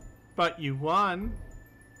 But you won.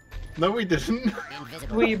 No, we didn't.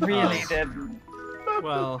 We really Oh. didn't.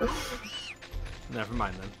 Well, never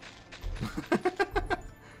mind then.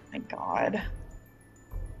 My God.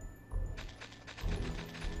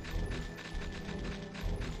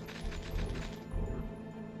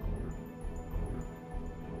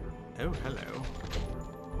 Oh, hello.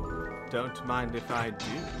 Don't mind if I do.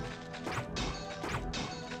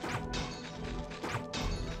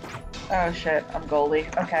 Oh shit, I'm Goldie.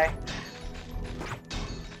 Okay.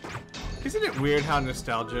 Isn't it weird how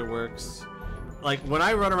nostalgia works? Like, when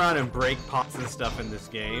I run around and break pots and stuff in this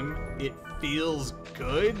game, it feels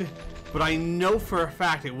good, but I know for a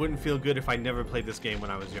fact it wouldn't feel good if I never played this game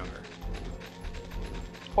when I was younger.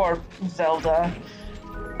 Or Zelda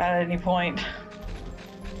at any point.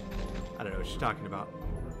 I don't know what you're talking about.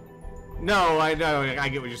 No, I know, I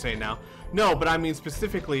get what you're saying now. No, but I mean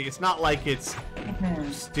specifically, it's not like it's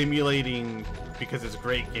stimulating because it's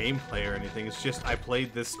great gameplay or anything. It's just I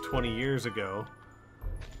played this 20 years ago,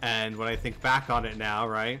 and when I think back on it now,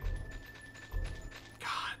 right?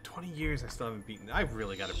 God, 20 years I still haven't beaten it. I've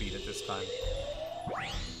really got to beat it this time.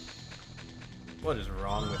 What is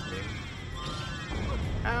wrong with me?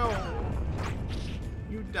 Ow!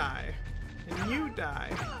 You die. And you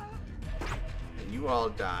die. And you all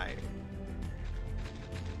die.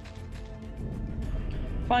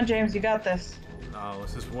 Come on, James, you got this. Oh,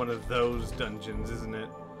 this is one of those dungeons, isn't it?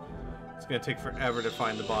 It's gonna take forever to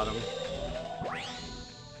find the bottom.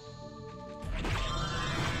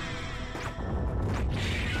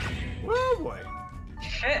 Woo boy!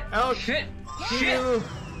 Shit. Elk! Shit. Heal!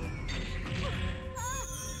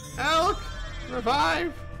 Elk!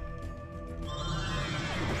 Revive!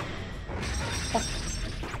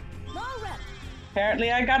 Low rep.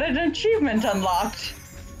 Apparently I got an achievement unlocked.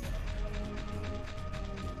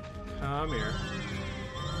 Come here.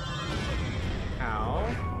 Ow.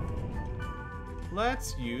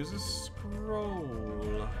 Let's use a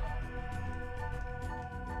scroll.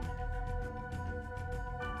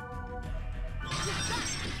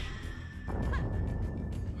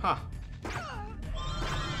 Huh.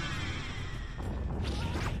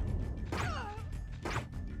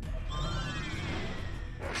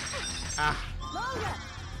 Ah. Low rep.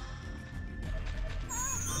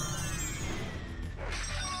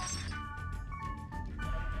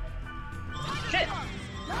 Shit.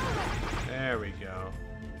 Low rep. There we go.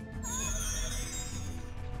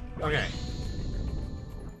 Okay.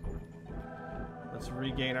 Let's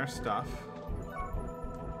regain our stuff.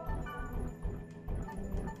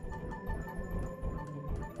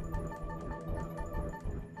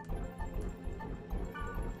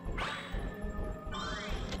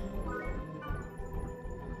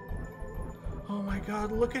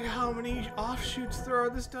 god, look at how many offshoots there are.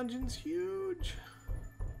 This dungeon's huge.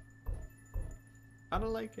 I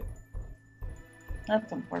don't like it.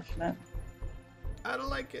 That's unfortunate. I don't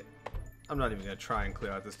like it. I'm not even gonna try and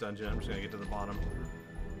clear out this dungeon. I'm just gonna get to the bottom.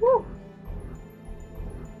 Woo!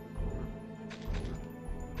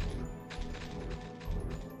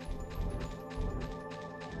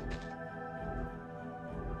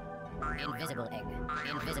 Invisible egg.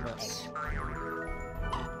 Invisible egg.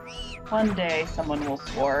 One day someone will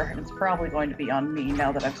score, and it's probably going to be on me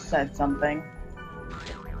now that I've said something.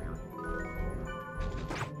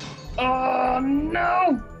 Oh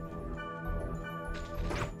no!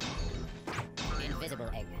 Invisible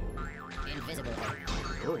egg. Invisible egg.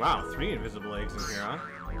 Oh wow, 3 invisible eggs in here, huh?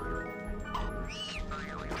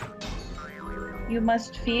 You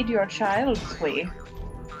must feed your child, Squee.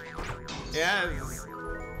 Yes.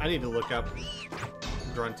 I need to look up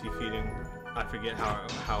grunty feeding. I forget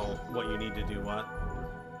what you need to do what.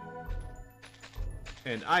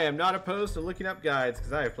 And I am not opposed to looking up guides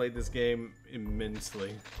because I have played this game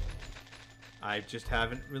immensely. I just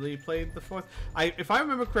haven't really played the 4th. If I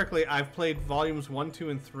remember correctly, I've played volumes 1, 2,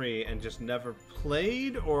 and 3 and just never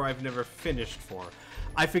played, or I've never finished 4.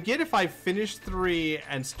 I forget if I finished 3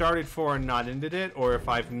 and started 4 and not ended it, or if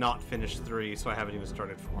I've not finished 3 so I haven't even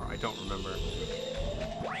started 4. I don't remember.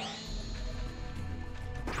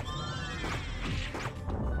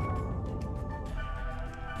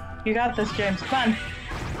 You got this, James. Come on.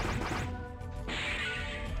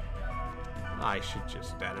 I should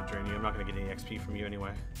just data drain you. I'm not going to get any XP from you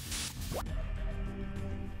anyway.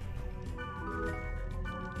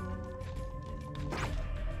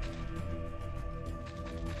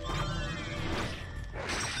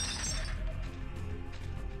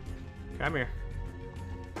 Come here.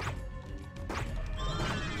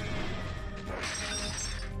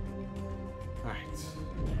 Alright.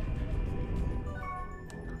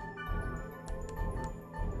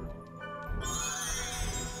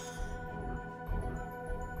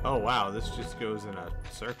 Oh wow, this just goes in a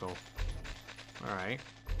circle. Alright.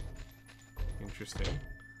 Interesting.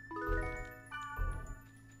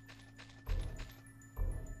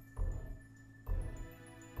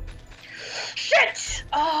 Shit!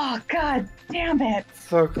 Oh, god damn it.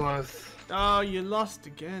 So close. Oh, you lost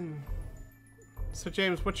again. So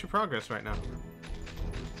James, what's your progress right now?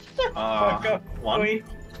 Fuck up, 1. Squee.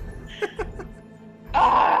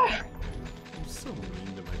 Ah! I'm so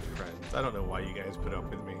mean to my friends. I don't know why you guys put up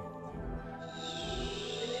with me.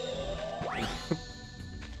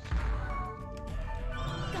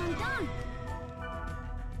 Gone done.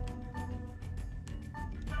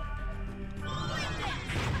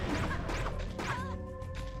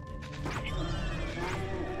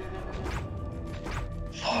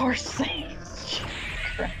 For sakes,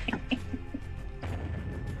 Christ.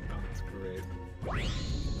 That's great.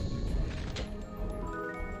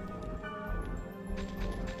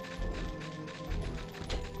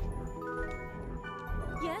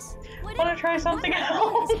 Yes? What Wanna try something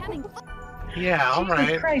else? Is having fun. Yeah, Jesus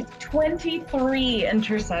alright. Christ, 23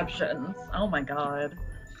 interceptions. Oh my god.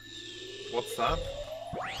 What's that?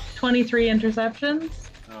 23 interceptions?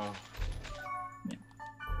 Oh.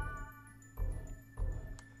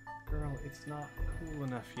 Girl, it's not cool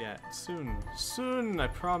enough yet. Soon. Soon, I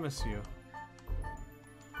promise you.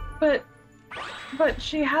 But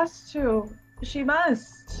she has to. She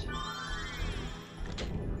must.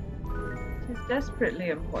 She's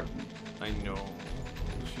desperately important. I know.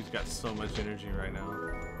 She's got so much energy right now.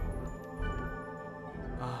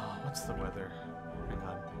 Ah, what's the weather? Hang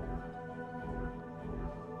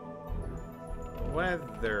on.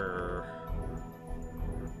 Weather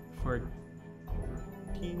for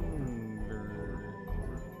Kinder.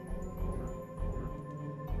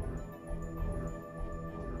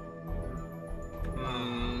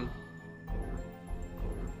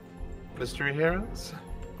 Mystery Heroes?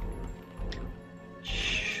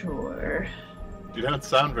 Sure. You don't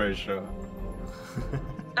sound very sure.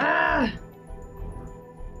 Ah!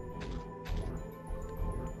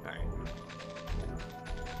 Alright.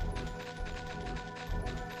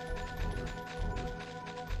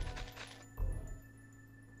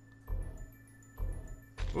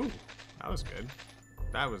 Ooh, that was good.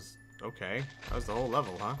 That was okay. That was the whole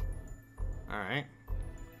level, huh? Alright.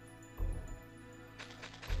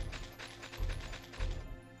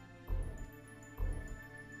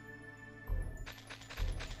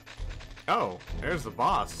 Oh, there's the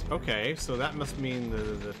boss. Okay, so that must mean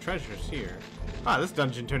the treasure's here. Ah, this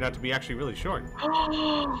dungeon turned out to be actually really short.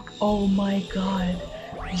 Oh my god.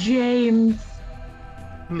 James.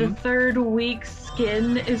 The third week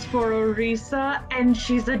skin is for Orisa, and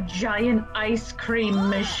she's a giant ice cream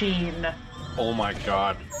machine. Oh my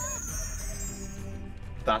god.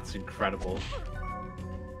 That's incredible.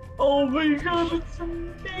 Oh my god, it's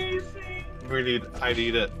amazing. I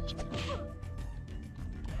need it.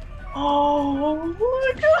 Oh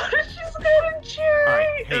my god, she's got a cherry.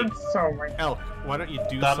 Alright, hey. It's so much. Elk, why don't you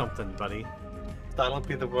do That- something, buddy? That'll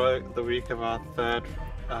be the week of our third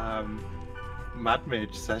Mad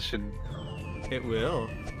Mage session. It will.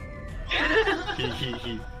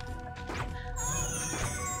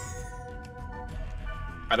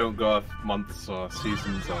 I don't go off months or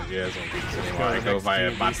seasons or years or weeks anymore. Go I to go next via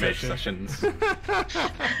D&D Mad Mage session. sessions.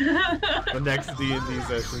 The next D&D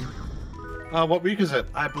session. What week is it?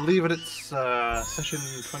 I believe it's session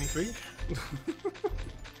 23.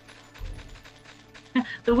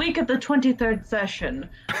 The week of the 23rd session.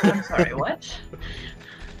 I'm sorry, what?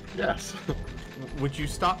 Yes. Would you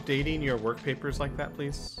stop dating your work papers like that,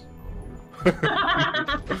 please?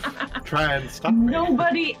 Try and stop me.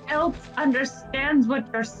 Nobody else understands what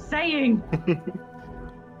you're saying. Mia,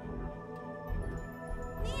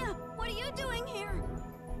 what are you doing here?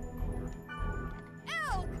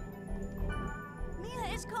 Elk!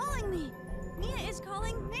 Mia is calling me. Mia is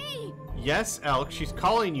calling me. Yes, Elk, she's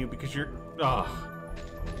calling you because you're... Ugh.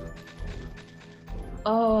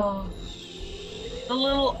 Oh. The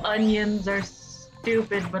little onions are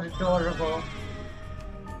stupid but adorable.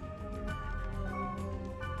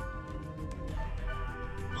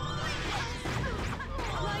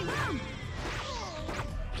 My room.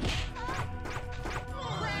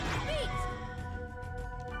 Crack feet.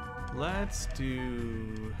 Let's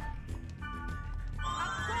do...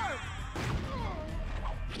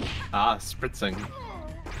 Ah, spritzing.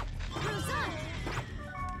 Cruzat.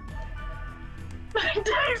 My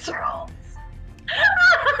dice rolls.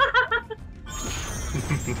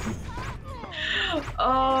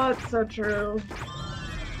 Oh, it's so true.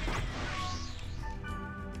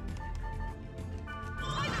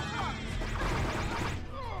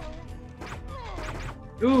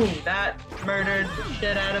 Ooh, that murdered the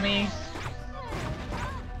shit out of me.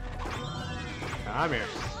 Come here.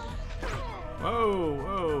 Whoa,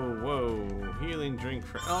 whoa, whoa. Healing drink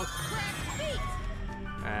for Elk.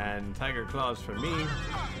 And Tiger Claws for me.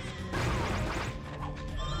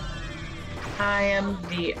 I am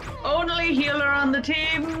the only healer on the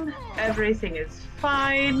team. Everything is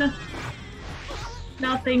fine.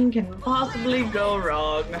 Nothing can possibly go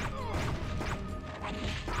wrong.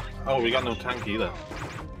 Oh, we got no tank either.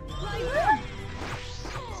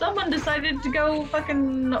 Someone decided to go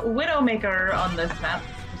fucking Widowmaker on this map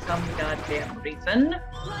for some goddamn reason.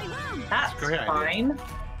 That's great idea. fine.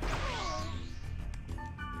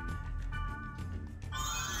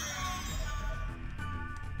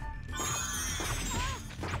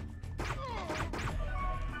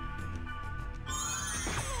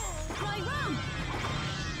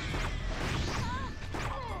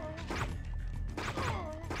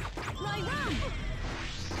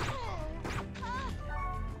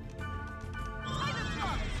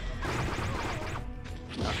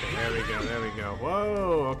 Okay, there we go, there we go.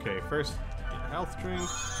 Whoa, okay, first health drink,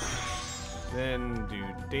 then do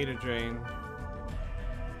data drain.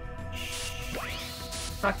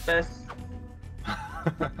 Fuck this.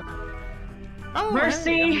 Oh,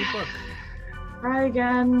 Mercy. hey, a new book. Try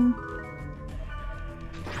again.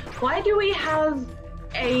 Why do we have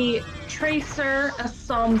a Tracer, a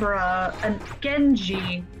Sombra, a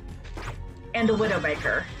Genji, and a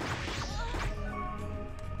Widowmaker?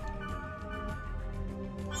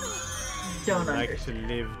 Don't Like understand.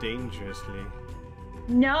 to live dangerously.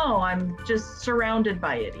 No, I'm just surrounded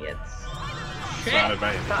by idiots. Surrounded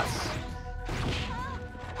by Fuck.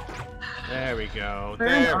 There we go, Burn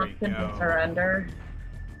there we option to go. surrender.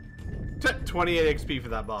 28 XP for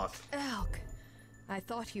that boss. Elk, I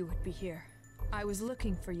thought you would be here. I was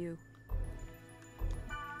looking for you.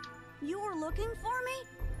 You were looking for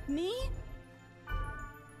me? Me?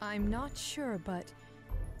 I'm not sure, but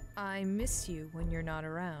I miss you when you're not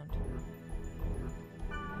around.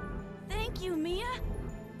 Thank you, Mia.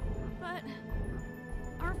 But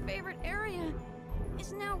our favorite area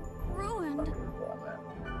is now ruined.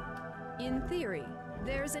 In theory,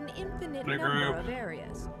 there's an infinite Big number group. of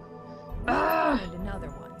areas. Ah. We'll find another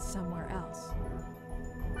one somewhere else.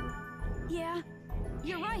 Yeah,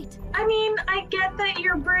 you're right. I mean, I get that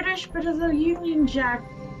you're British, but is a Union Jack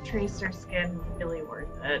Tracer skin really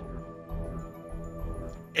worth it?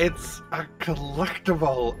 It's a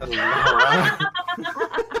collectible, Laura.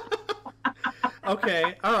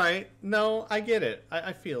 Okay, alright. No, I get it.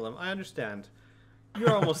 I feel him. I understand.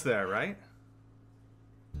 You're almost there, right?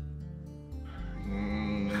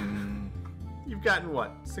 Mm, You've gotten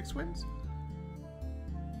what? 6 wins?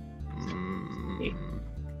 mm,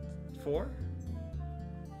 4?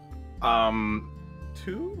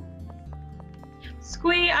 2?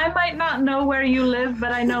 Squee, I might not know where you live,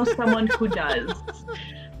 but I know someone who does.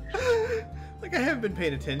 Like, I haven't been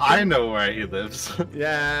paying attention. I know where he lives.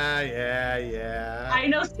 Yeah. I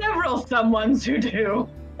know several someones who do.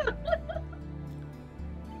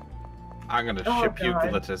 I'm gonna ship you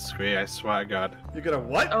glitter, Squee, I swear to God. You're gonna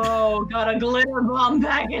what? Oh, got a glitter bomb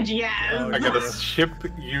package, yes! Oh, I'm gonna ship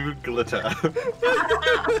you glitter.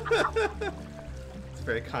 It's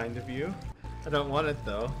very kind of you. I don't want it,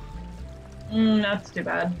 though. That's too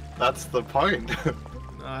bad. That's the point.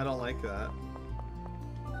 No, I don't like that.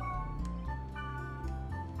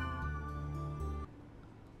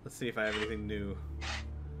 Let's see if I have anything new.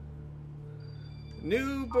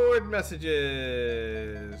 New board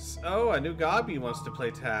messages! Oh, a new Gobby wants to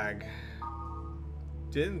play tag.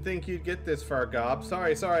 Didn't think you'd get this far, Gob.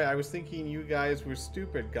 Sorry, I was thinking you guys were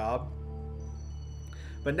stupid, Gob.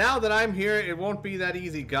 But now that I'm here, it won't be that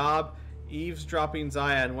easy, Gob. Eavesdropping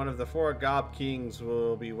Zion, one of the 4 Gob Kings,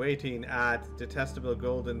 will be waiting at Detestable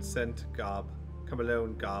Golden Scent, Gob. Come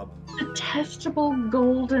alone, Gob. Detestable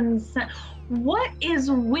Golden Scent. What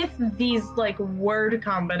is with these, like, word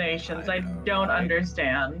combinations? I don't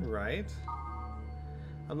understand. Right?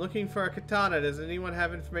 I'm looking for a katana. Does anyone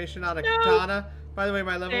have information on a katana? By the way,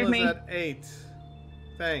 my level is at 8.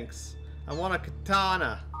 Thanks. I want a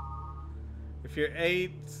katana. If you're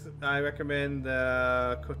 8, I recommend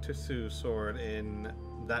the Kotetsu sword in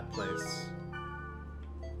that place.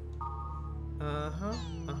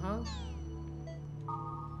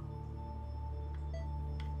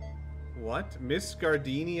 What? Miss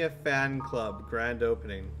Gardenia Fan Club grand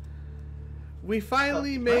opening. We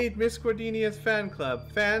finally made Miss Gardenia's fan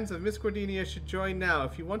club. Fans of Miss Gardenia should join now.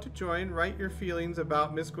 If you want to join, write your feelings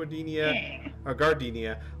about Miss Gardenia or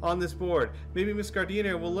Gardenia on this board. Maybe Miss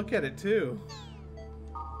Gardenia will look at it too.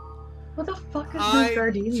 What the fuck is Miss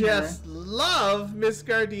Gardenia? I just love Miss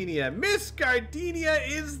Gardenia. Miss Gardenia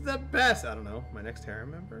is the best. I don't know. My next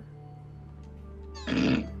harem member.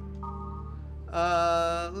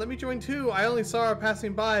 Let me join too. I only saw her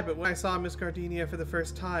passing by, but when I saw Miss Gardenia for the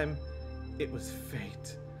first time, it was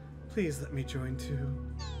fate. Please let me join too.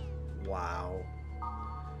 Wow.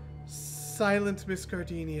 Silent Miss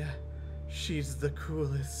Gardenia. She's the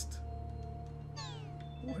coolest.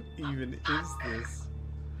 What even is this?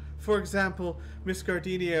 For example, Miss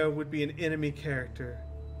Gardenia would be an enemy character.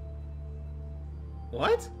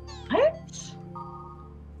 What? What?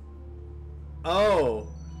 Oh.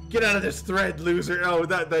 Get out of this thread, loser. Oh,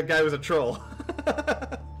 that guy was a troll.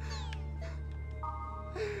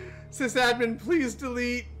 Sysadmin, please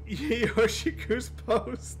delete Yoshiku's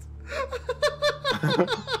post.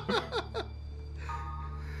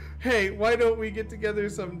 Hey, why don't we get together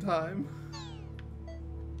sometime?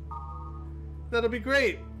 That'll be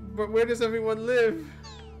great, but where does everyone live?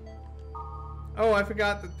 Oh, I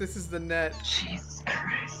forgot that this is the net. Jesus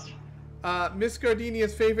Christ. Miss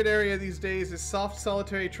Gardenia's favorite area these days is soft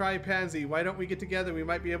solitary tri-pansy. Why don't we get together? We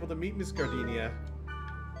might be able to meet Miss Gardenia.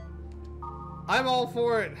 I'm all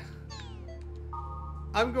for it.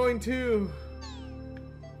 I'm going too.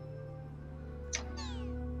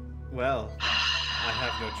 Well, I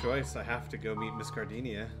have no choice. I have to go meet Miss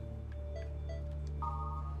Gardenia.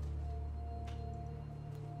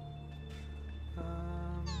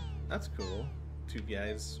 That's cool. 2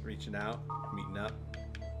 guys reaching out, meeting up.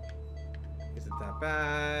 Is it that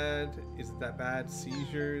bad? Is it that bad?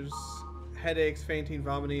 Seizures, headaches, fainting,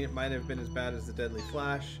 vomiting. It might have been as bad as the Deadly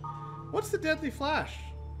Flash. What's the Deadly Flash?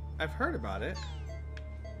 I've heard about it.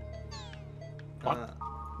 What?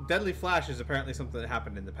 Deadly Flash is apparently something that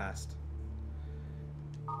happened in the past.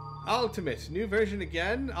 Ultimate, new version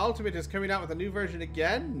again? Ultimate is coming out with a new version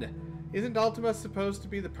again? Isn't Ultima supposed to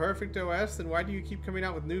be the perfect OS? Then why do you keep coming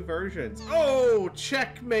out with new versions? Oh,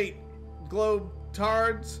 checkmate, globe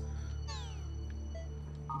tards.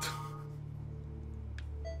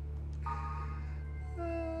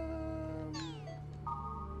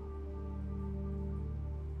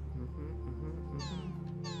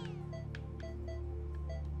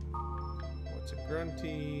 What's a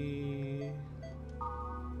grunty?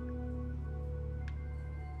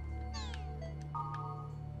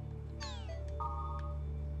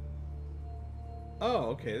 Oh,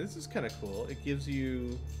 okay, this is kind of cool. It gives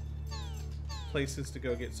you places to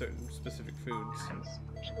go get certain specific foods.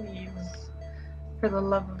 Please. For the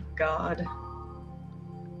love of God.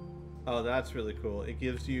 Oh, that's really cool. It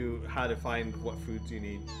gives you how to find what foods you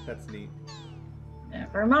need. That's neat.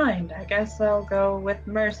 Never mind. I guess I'll go with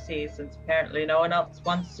Mercy, since apparently no one else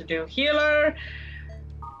wants to do healer.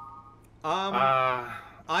 I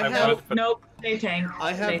I I've have. got- Nope. Stay tank.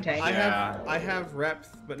 I Stay have. tank. I have reps,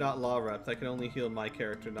 but not law reps. I can only heal my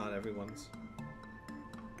character, not everyone's.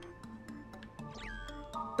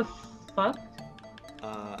 The fuck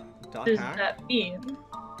Dot does hack. that mean?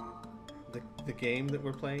 The game that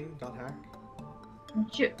we're playing. Dot hack.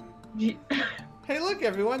 J- Hey, look,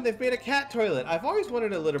 everyone! They've made a cat toilet. I've always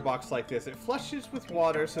wanted a litter box like this. It flushes with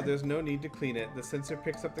water, so there's no need to clean it. The sensor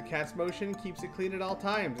picks up the cat's motion, keeps it clean at all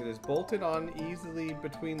times. It is bolted on easily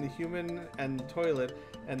between the human and toilet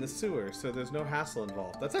and the sewer, so there's no hassle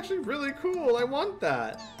involved. That's actually really cool. I want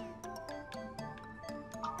that.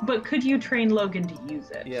 But could you train Logan to use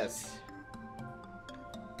it? Yes.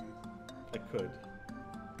 I could.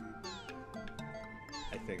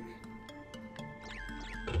 I think.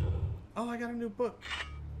 Oh, I got a new book.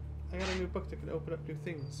 I got a new book that can open up new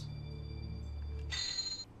things.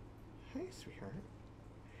 Hey, sweetheart.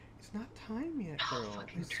 It's not time yet, girl.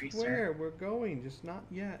 fucking I Tracer. swear, we're going. Just not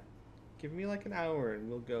yet. Give me like an hour and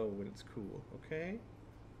we'll go when it's cool, okay?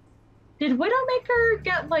 Did Widowmaker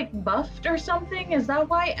get like buffed or something? Is that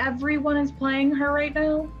why everyone is playing her right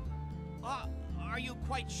now? Are you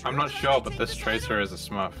quite sure? I'm not that I sure, can but take this Tracer is a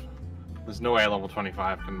Smurf. There's no way level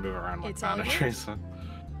 25 can move around like It's that all in a yours. Tracer.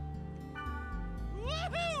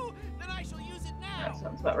 Woohoo! Then I shall use it That now.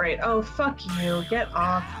 sounds about right. Oh, fuck you. Get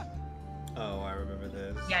off. Oh, I remember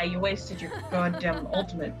this. Yeah, you wasted your goddamn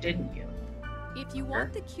ultimate, didn't you? If you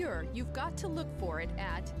want the cure, you've got to look for it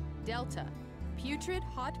at Delta, Putrid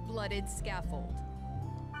Hot-Blooded Scaffold.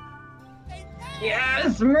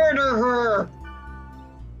 Yes, murder her!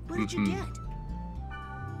 What did you get?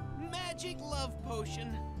 Magic love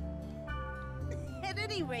potion. At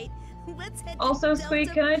any rate, let's head Also, to Squeak,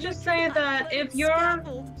 Delta can I just say Putrid that if Hot-Blooded your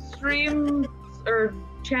Scaffold. stream or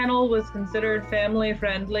channel was considered family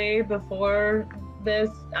friendly before this,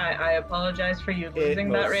 I apologize for you It losing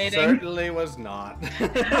that most rating. certainly was not.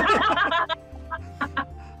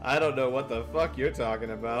 I don't know what the fuck you're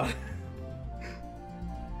talking about.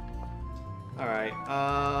 Alright,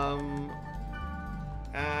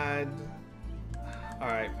 add...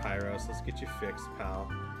 Alright, Pyros, let's get you fixed,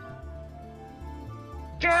 pal.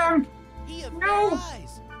 Jim! He have No! red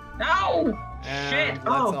eyes. No! And Shit! let's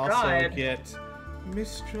Oh, also God. get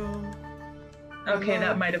Mistral. Okay,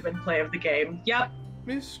 that might have been play of the game. Yep.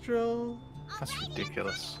 Mistral. That's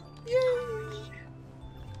ridiculous.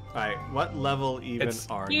 Alright, what level even It's-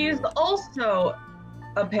 are He's you? also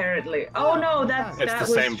apparently. Oh no, It's that the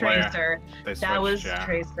was same player. Tracer. They That was switched, yeah.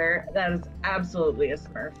 Tracer. That is absolutely a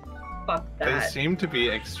Smurf. Fuck They that. seem to be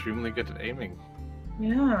extremely good at aiming.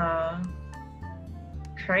 Yeah.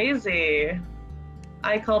 Crazy.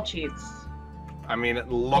 I call cheats. I mean, it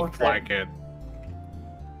looked Okay. like it.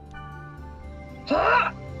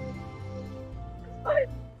 Ah!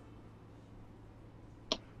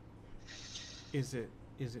 Is it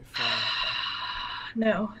fun?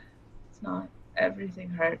 No, it's not. Everything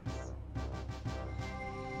hurts.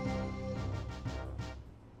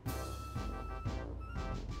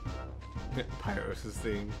 Pyros'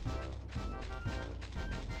 thing.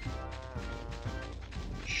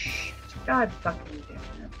 God fucking damn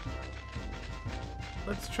it.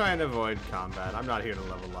 Let's try and avoid combat. I'm not here to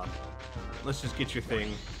level up. Let's just get your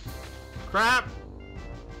thing. Crap!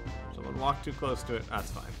 Someone walked too close to it.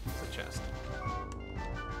 That's fine. It's a chest.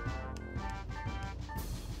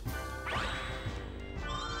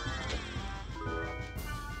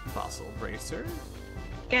 Fossil bracer.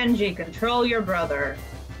 Genji, control your brother.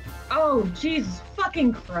 Oh, Jesus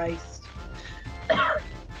fucking Christ.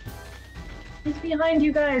 He's behind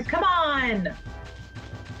you guys. Come on!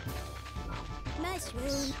 Nice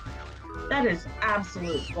room. That is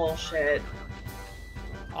absolute bullshit.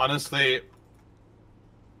 Honestly,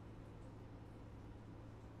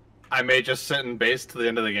 I may just sit in base to the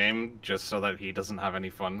end of the game just so that he doesn't have any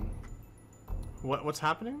fun. What's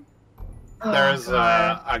happening? Oh, There's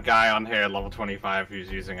God. a guy on here, level 25, who's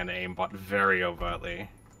using an aimbot very overtly.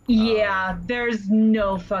 Yeah, there's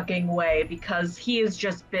no fucking way because he has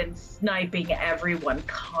just been sniping everyone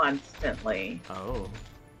constantly. Oh.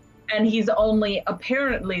 And he's only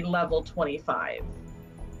apparently level 25,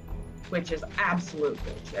 which is absolute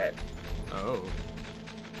bullshit. Oh.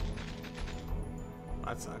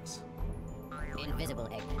 That sucks. Invisible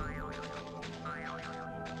egg.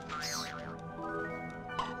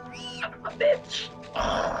 Son of a bitch.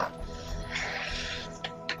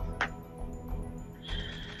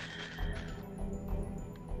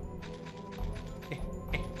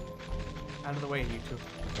 Out of the way, you two.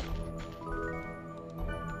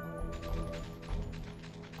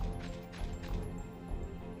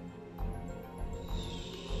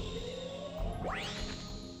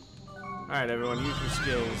 Alright, everyone, use your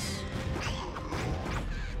skills.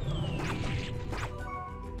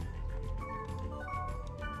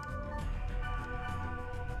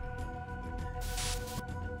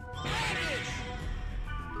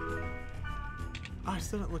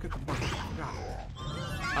 still didn't look at the book. I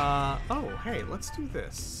forgot. Oh, hey, let's do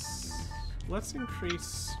this. Let's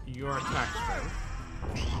increase your attack strength.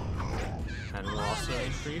 And we'll also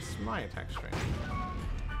increase my attack strength.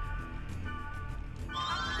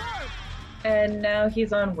 And now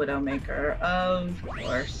he's on Widowmaker, of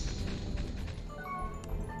course.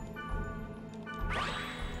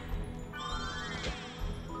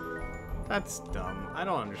 That's dumb. I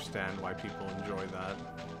don't understand why people enjoy that.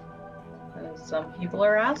 Some people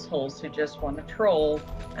are assholes who just want to troll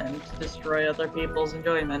and destroy other people's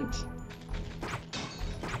enjoyment.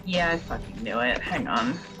 Yeah, I fucking knew it. Hang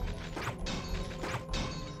on.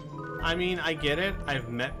 I mean, I get it. I've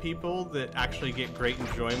met people that actually get great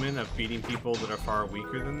enjoyment of beating people that are far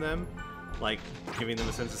weaker than them. Like, giving them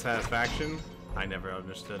a sense of satisfaction. I never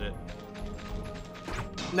understood it.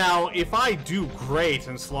 Now, if I do great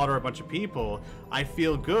and slaughter a bunch of people, I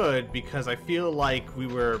feel good because I feel like we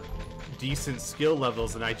were decent skill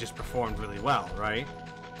levels and I just performed really well, right?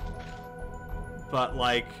 But,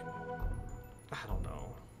 like, I don't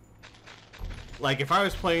know. Like, if I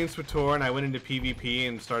was playing SWTOR and I went into PvP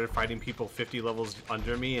and started fighting people 50 levels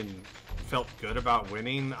under me and felt good about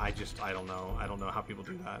winning, I don't know. I don't know how people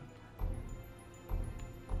do that.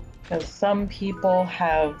 Because some people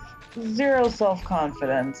have zero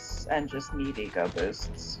self-confidence and just need ego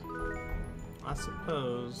boosts. I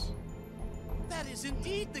suppose. That is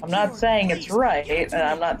indeed the I'm not cure. saying it's Please, right, give it to and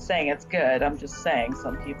I'm me. not saying it's good. I'm just saying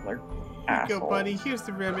some people are assholes. Go, buddy. Here's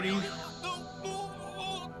the remedy.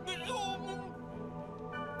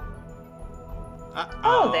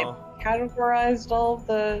 Oh, they categorized all of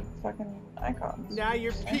the fucking icons. Now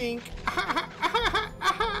you're pink.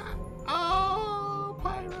 Oh,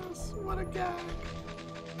 Pyros, what a gag.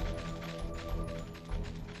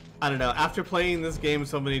 I don't know, after playing this game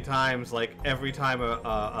so many times, like, every time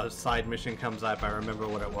a side mission comes up, I remember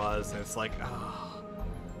what it was, and it's like, oh,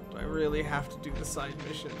 do I really have to do the side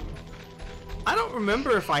mission? I don't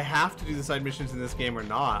remember if I have to do the side missions in this game or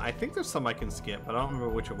not. I think there's some I can skip, but I don't remember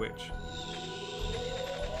which are which.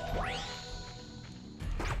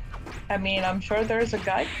 I mean, I'm sure there's a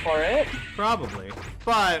guide for it. Probably.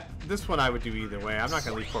 But this one I would do either way. I'm not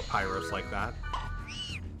going to leave poor Pyros like that.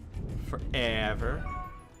 Forever.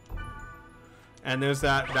 And there's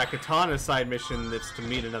that Katana side mission that's to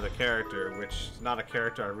meet another character, which is not a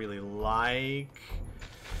character I really like.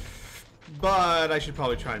 But I should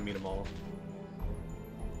probably try and meet them all.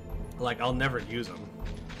 Like, I'll never use them.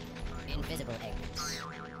 Invisible egg.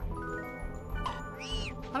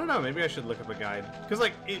 I don't know, maybe I should look up a guide. Because,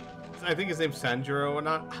 like, I think his name's Sanjuro or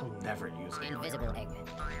not. I'll never use it. Invisible egg.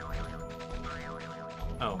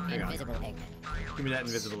 Oh, hang on. Invisible egg. Give me that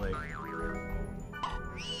invisible egg.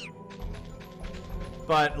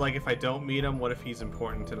 But, like, if I don't meet him, what if he's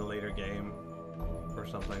important in a later game? Or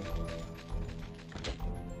something.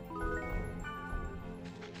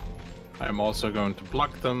 I'm also going to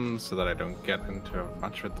block them so that I don't get into a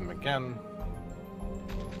match with them again.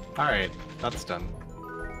 Alright, that's done.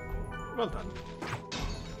 Well done.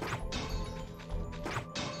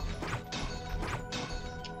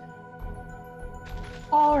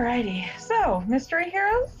 Alrighty, so, Mystery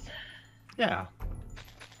Heroes? Yeah.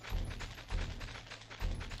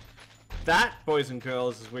 That, boys and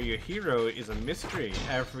girls, is where your hero is a mystery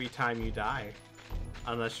every time you die.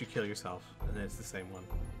 Unless you kill yourself, and then it's the same one.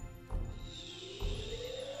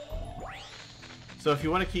 So if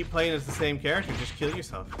you want to keep playing as the same character, just kill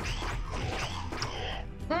yourself.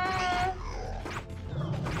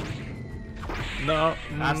 No.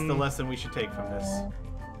 That's the lesson we should take from this.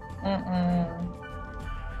 Mm-mm.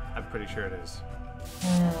 I'm pretty sure it is.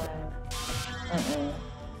 Mm-mm.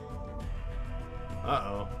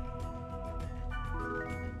 Uh-oh.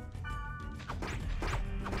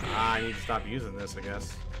 Ah, I need to stop using this, I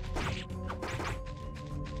guess.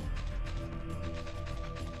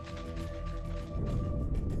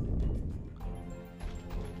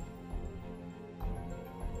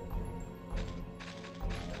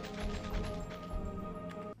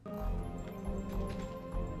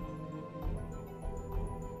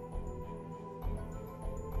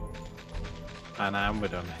 And I'm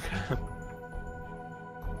Widowmaker.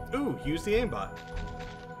 Ooh, use the aimbot.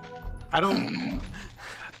 I don't... God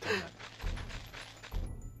damn it.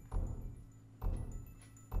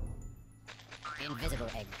 Invisible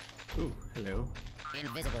egg. Ooh, hello.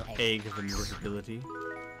 Invisible egg. Egg of invisibility.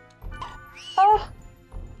 Oh!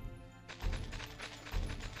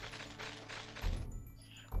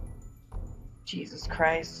 Jesus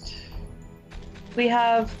Christ. We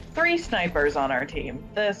have 3 snipers on our team.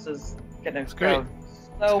 This is gonna It's go great.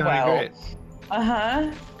 so It's gonna be well. great.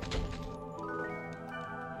 Uh-huh.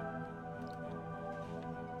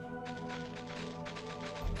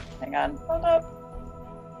 Hang on. Hold up.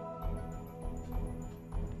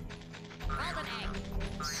 Golden egg.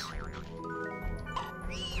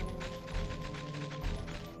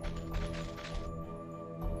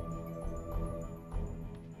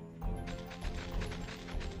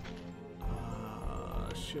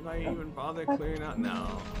 Should I even bother clearing out?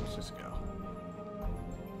 No, let's just go.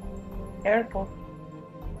 Careful.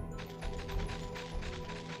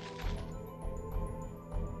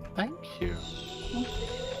 Thank you.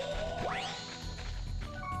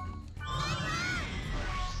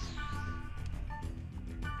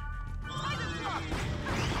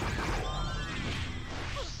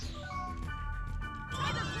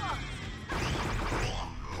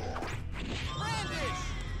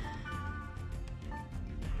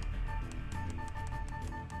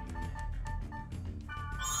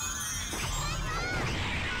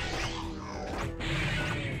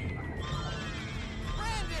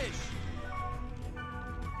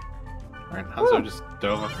 Alright, Hanzo just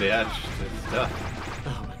dove off the edge to his death.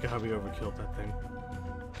 Oh my god, we overkilled that thing.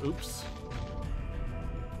 Oops.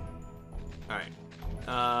 Alright.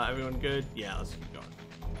 Everyone good? Yeah, let's keep going.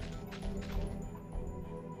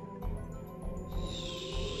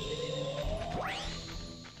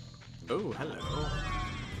 Oh, hello.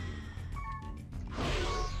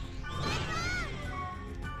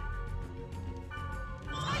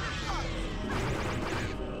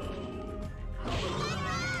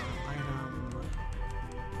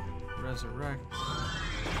 Resurrect.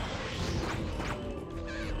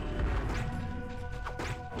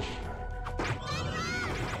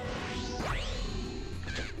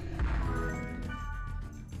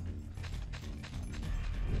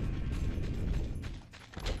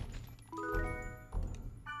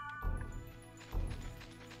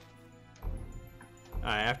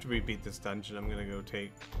 After we beat this dungeon, I'm gonna go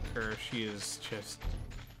take her. She is just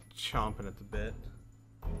chomping at the bit.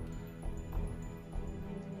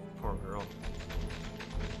 Poor girl.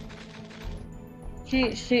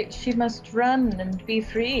 She must run and be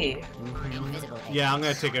free. Mm-hmm. Yeah, I'm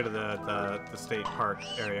gonna take her to the state park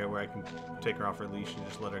area where I can take her off her leash and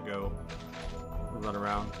just let her go run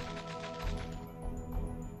around.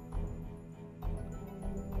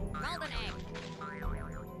 Golden egg.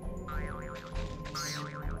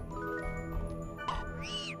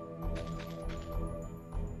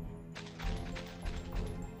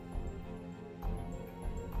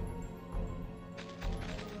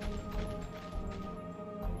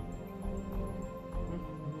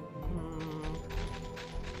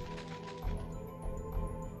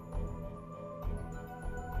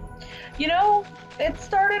 You know, it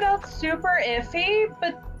started out super iffy,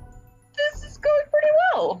 but this is going pretty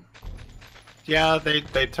well. Yeah, they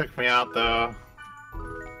took me out though.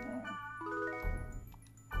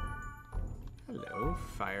 Hello,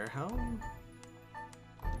 Firehelm.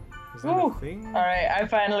 Is that Ooh, a thing? Alright, I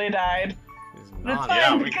finally died. Is But not. it's Yeah,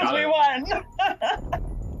 fine we because got we it. won.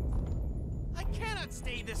 I cannot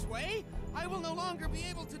stay this way. I will no longer be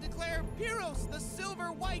able to declare Pyros the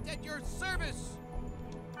Silver White at your service.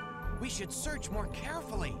 We should search more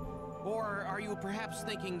carefully. Or are you perhaps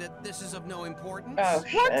thinking that this is of no importance? Oh,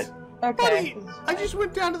 What? shit. Okay. Buddy, I just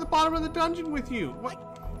went down to the bottom of the dungeon with you.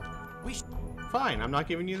 What? We Fine, I'm not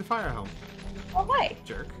giving you the Firehelm. Oh, why?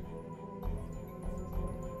 Jerk.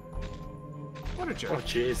 What a Oh jerk.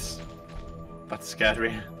 jeez. That's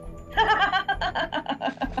scary.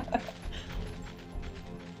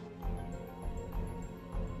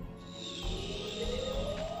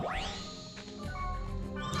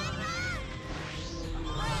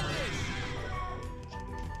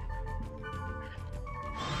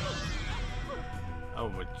 Oh,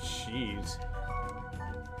 but jeez.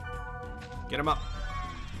 Get him up.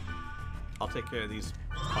 I'll take care of these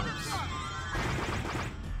punks.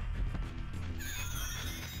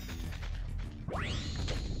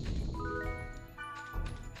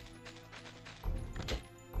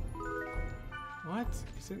 What?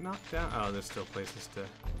 Is it knocked down? Oh, there's still places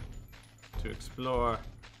to explore.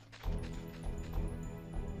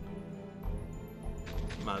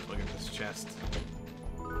 Might as well get this chest.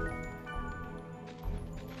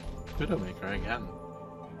 Widowmaker again.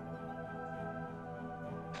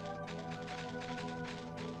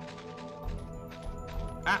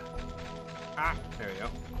 Ah! Ah! There we go.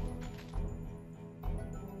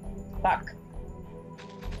 Fuck.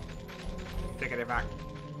 Take it back.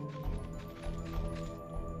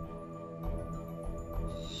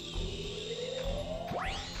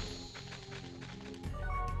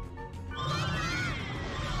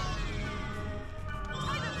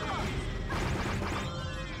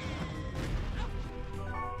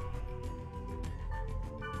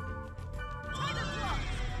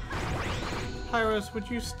 Pyros, would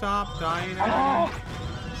you stop dying?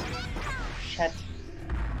 Shit.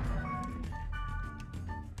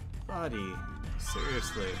 Buddy,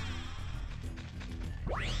 seriously.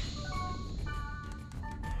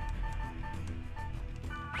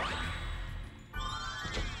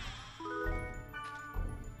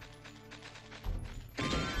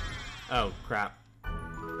 Oh, crap.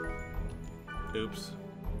 Oops.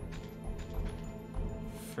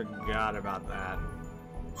 Forgot about that.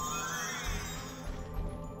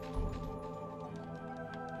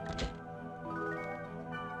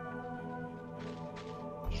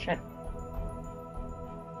 Shit.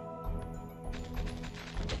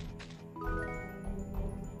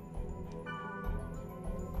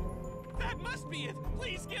 That must be it.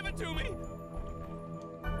 Please give it to me.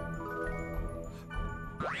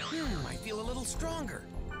 I feel a little stronger.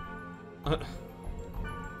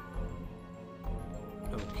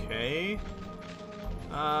 Okay.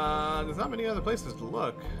 There's not many other places to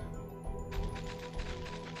look.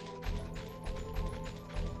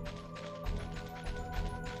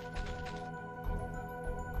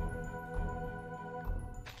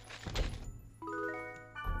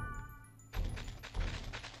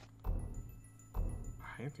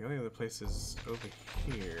 Alright, the only other place is over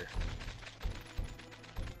here.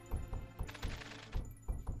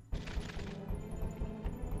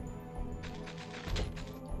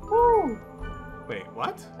 Woo! Wait,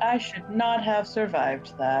 what? I should not have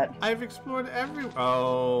survived that. I've explored every.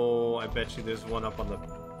 Oh, I bet you there's one up on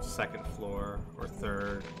the second floor or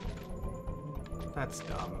third. That's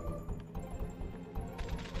dumb.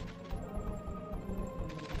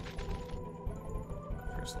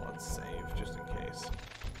 First, let's save just in case.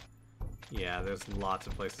 Yeah, there's lots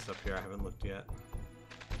of places up here I haven't looked yet.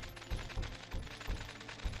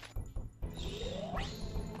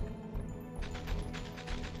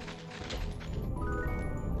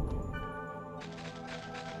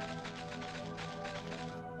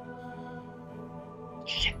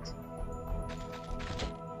 Shit.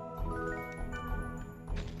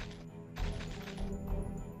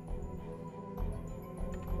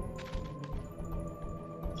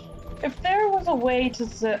 If there was a way to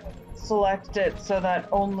select it so that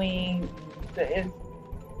only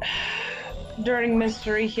during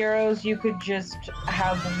Mystery Heroes you could just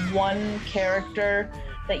have one character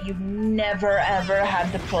that you never ever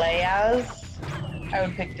had to play as, I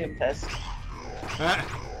would pick Doomfist.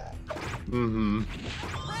 Mm-hmm.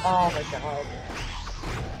 Oh my god.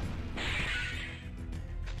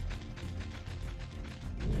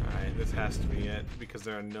 Alright, this has to be it because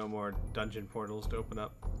there are no more dungeon portals to open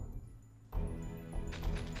up.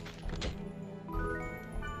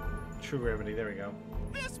 True Remedy, there we go.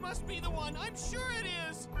 This must be the one. I'm sure it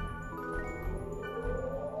is.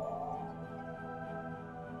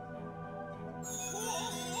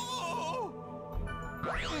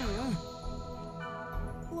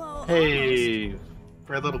 Whoa. Hey,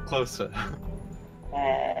 we're a little closer.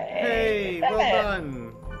 Hey, well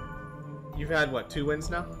done. You've had what, 2 wins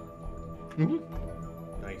now?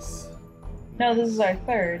 Mm-hmm. Nice. No, this is our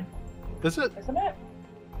third, Is it? isn't it?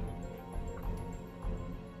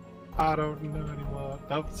 I don't know anymore.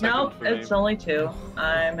 Nope, second Nope, for me. it's only 2.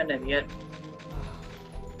 I'm an idiot.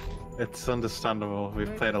 It's understandable.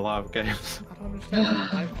 We've played a lot of games. I don't understand.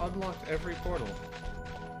 I've unlocked every portal.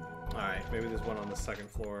 Alright, maybe there's one on the second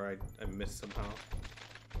floor I missed somehow.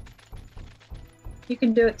 You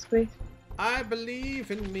can do it, Squeak. I believe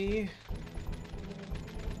in me.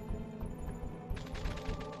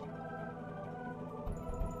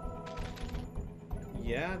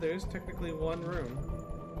 Yeah, there's technically one room.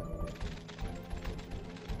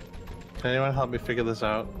 Can anyone help me figure this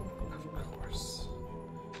out? Of course.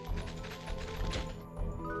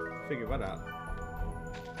 Figure what out?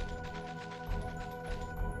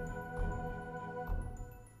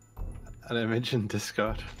 An image in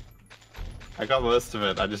Discord. I got most of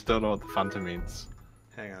it, I just don't know what the Phantom means.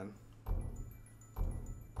 Hang on.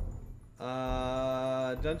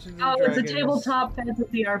 Dungeons and Oh, Dragons. it's a tabletop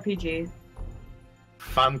fantasy RPG.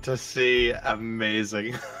 Fantasy,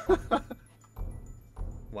 amazing.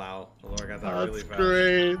 Wow, Laura got that really That's fast.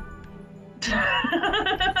 great.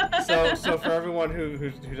 So for everyone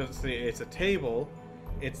who doesn't see it, it's a table.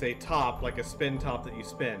 It's a top, like a spin top that you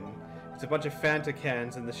spin. It's a bunch of Fanta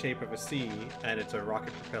cans in the shape of a C, and it's a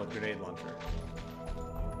rocket-propelled grenade launcher.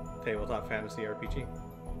 Tabletop fantasy RPG.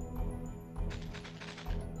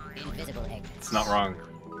 Invisible egg. It's not wrong.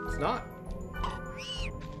 It's not.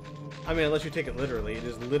 I mean, unless you take it literally, it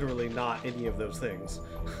is literally not any of those things.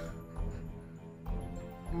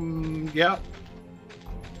 Yeah.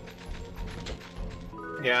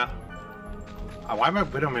 Yeah. Why am I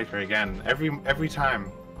Widowmaker again? Every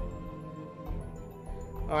time.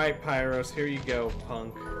 Alright, Pyros, here you go,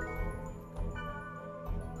 punk.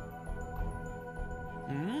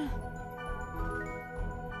 Hmm?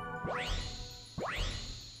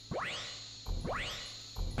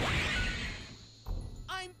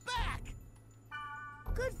 I'm back!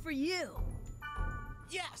 Good for you.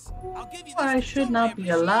 Yes, I'll give you this. I to should show my not be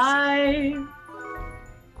appreciation. alive.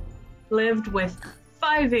 Lived with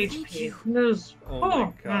 5 HP. This, Oh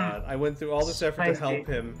my god. I went through all this effort to Spicy. help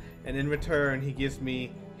him, and in return, he gives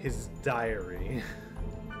me his diary.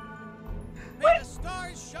 May the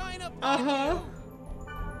stars shine upon you.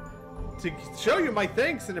 To show you my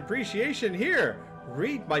thanks and appreciation, here,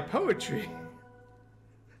 read my poetry.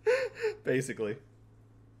 Basically.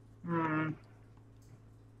 Hmm.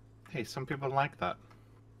 Hey, some people like that.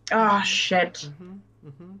 Ah, shit.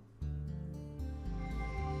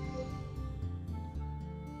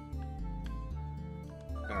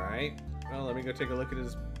 Alright. Well, let me go take a look at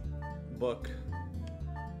his book.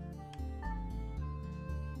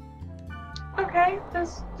 Okay,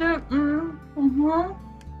 this,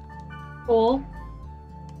 cool.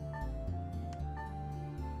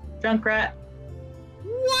 Junkrat.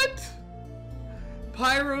 What?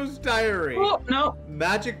 Pyro's diary. Oh, no.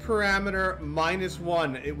 Magic parameter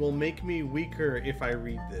 -1. It will make me weaker if I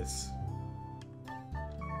read this.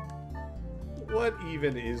 What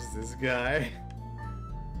even is this guy?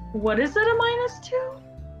 What is it, a -2?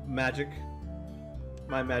 Magic.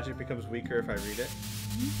 My magic becomes weaker if I read it.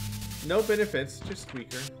 No benefits, just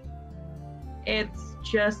weaker. It's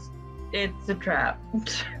a trap.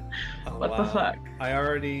 Oh, What the fuck? I've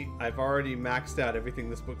already maxed out everything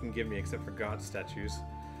this book can give me except for god statues.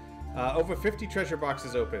 Over 50 treasure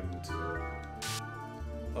boxes opened.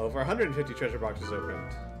 Over 150 treasure boxes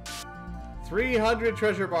opened. 300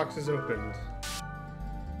 treasure boxes opened.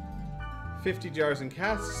 50 jars and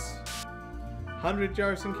casks. 100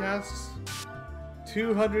 jars and casks.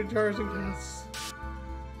 200 jars and casks.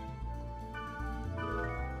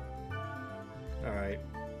 Alright.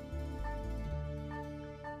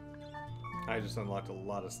 I just unlocked a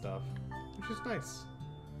lot of stuff, which is nice.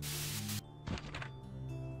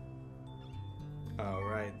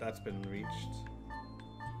 Alright, that's been reached.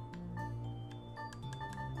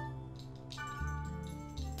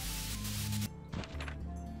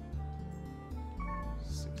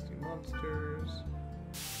 Monsters.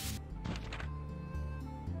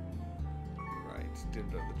 Right,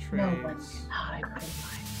 did the No one trades. can hide from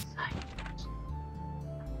my sight.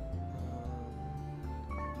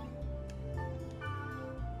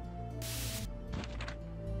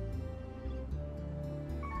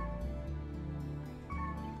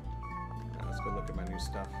 Let's go look at my new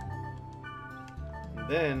stuff. And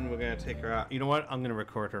then we're gonna take her out. You know what? I'm gonna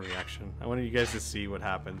record her reaction. I want you guys to see what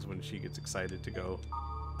happens when she gets excited to go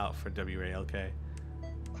out for WALK.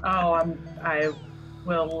 Oh, I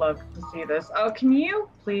will love to see this. Oh, can you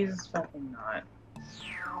please fucking not?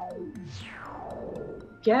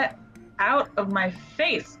 Get out of my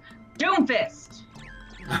face, Doomfist!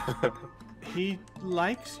 He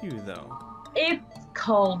likes you though. It's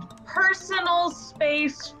called personal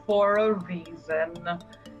space for a reason.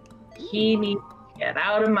 He needs to get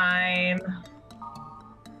out of mine.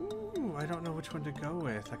 Ooh, I don't know which one to go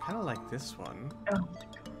with. I kind of like this one. Oh.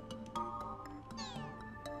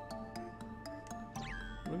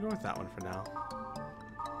 We'll go with that one for now.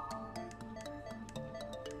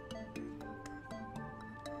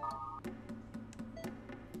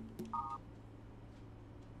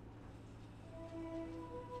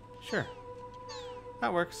 Sure.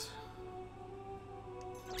 That works.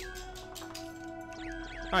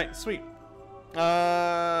 Alright, sweet.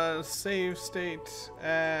 Save state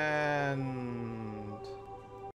and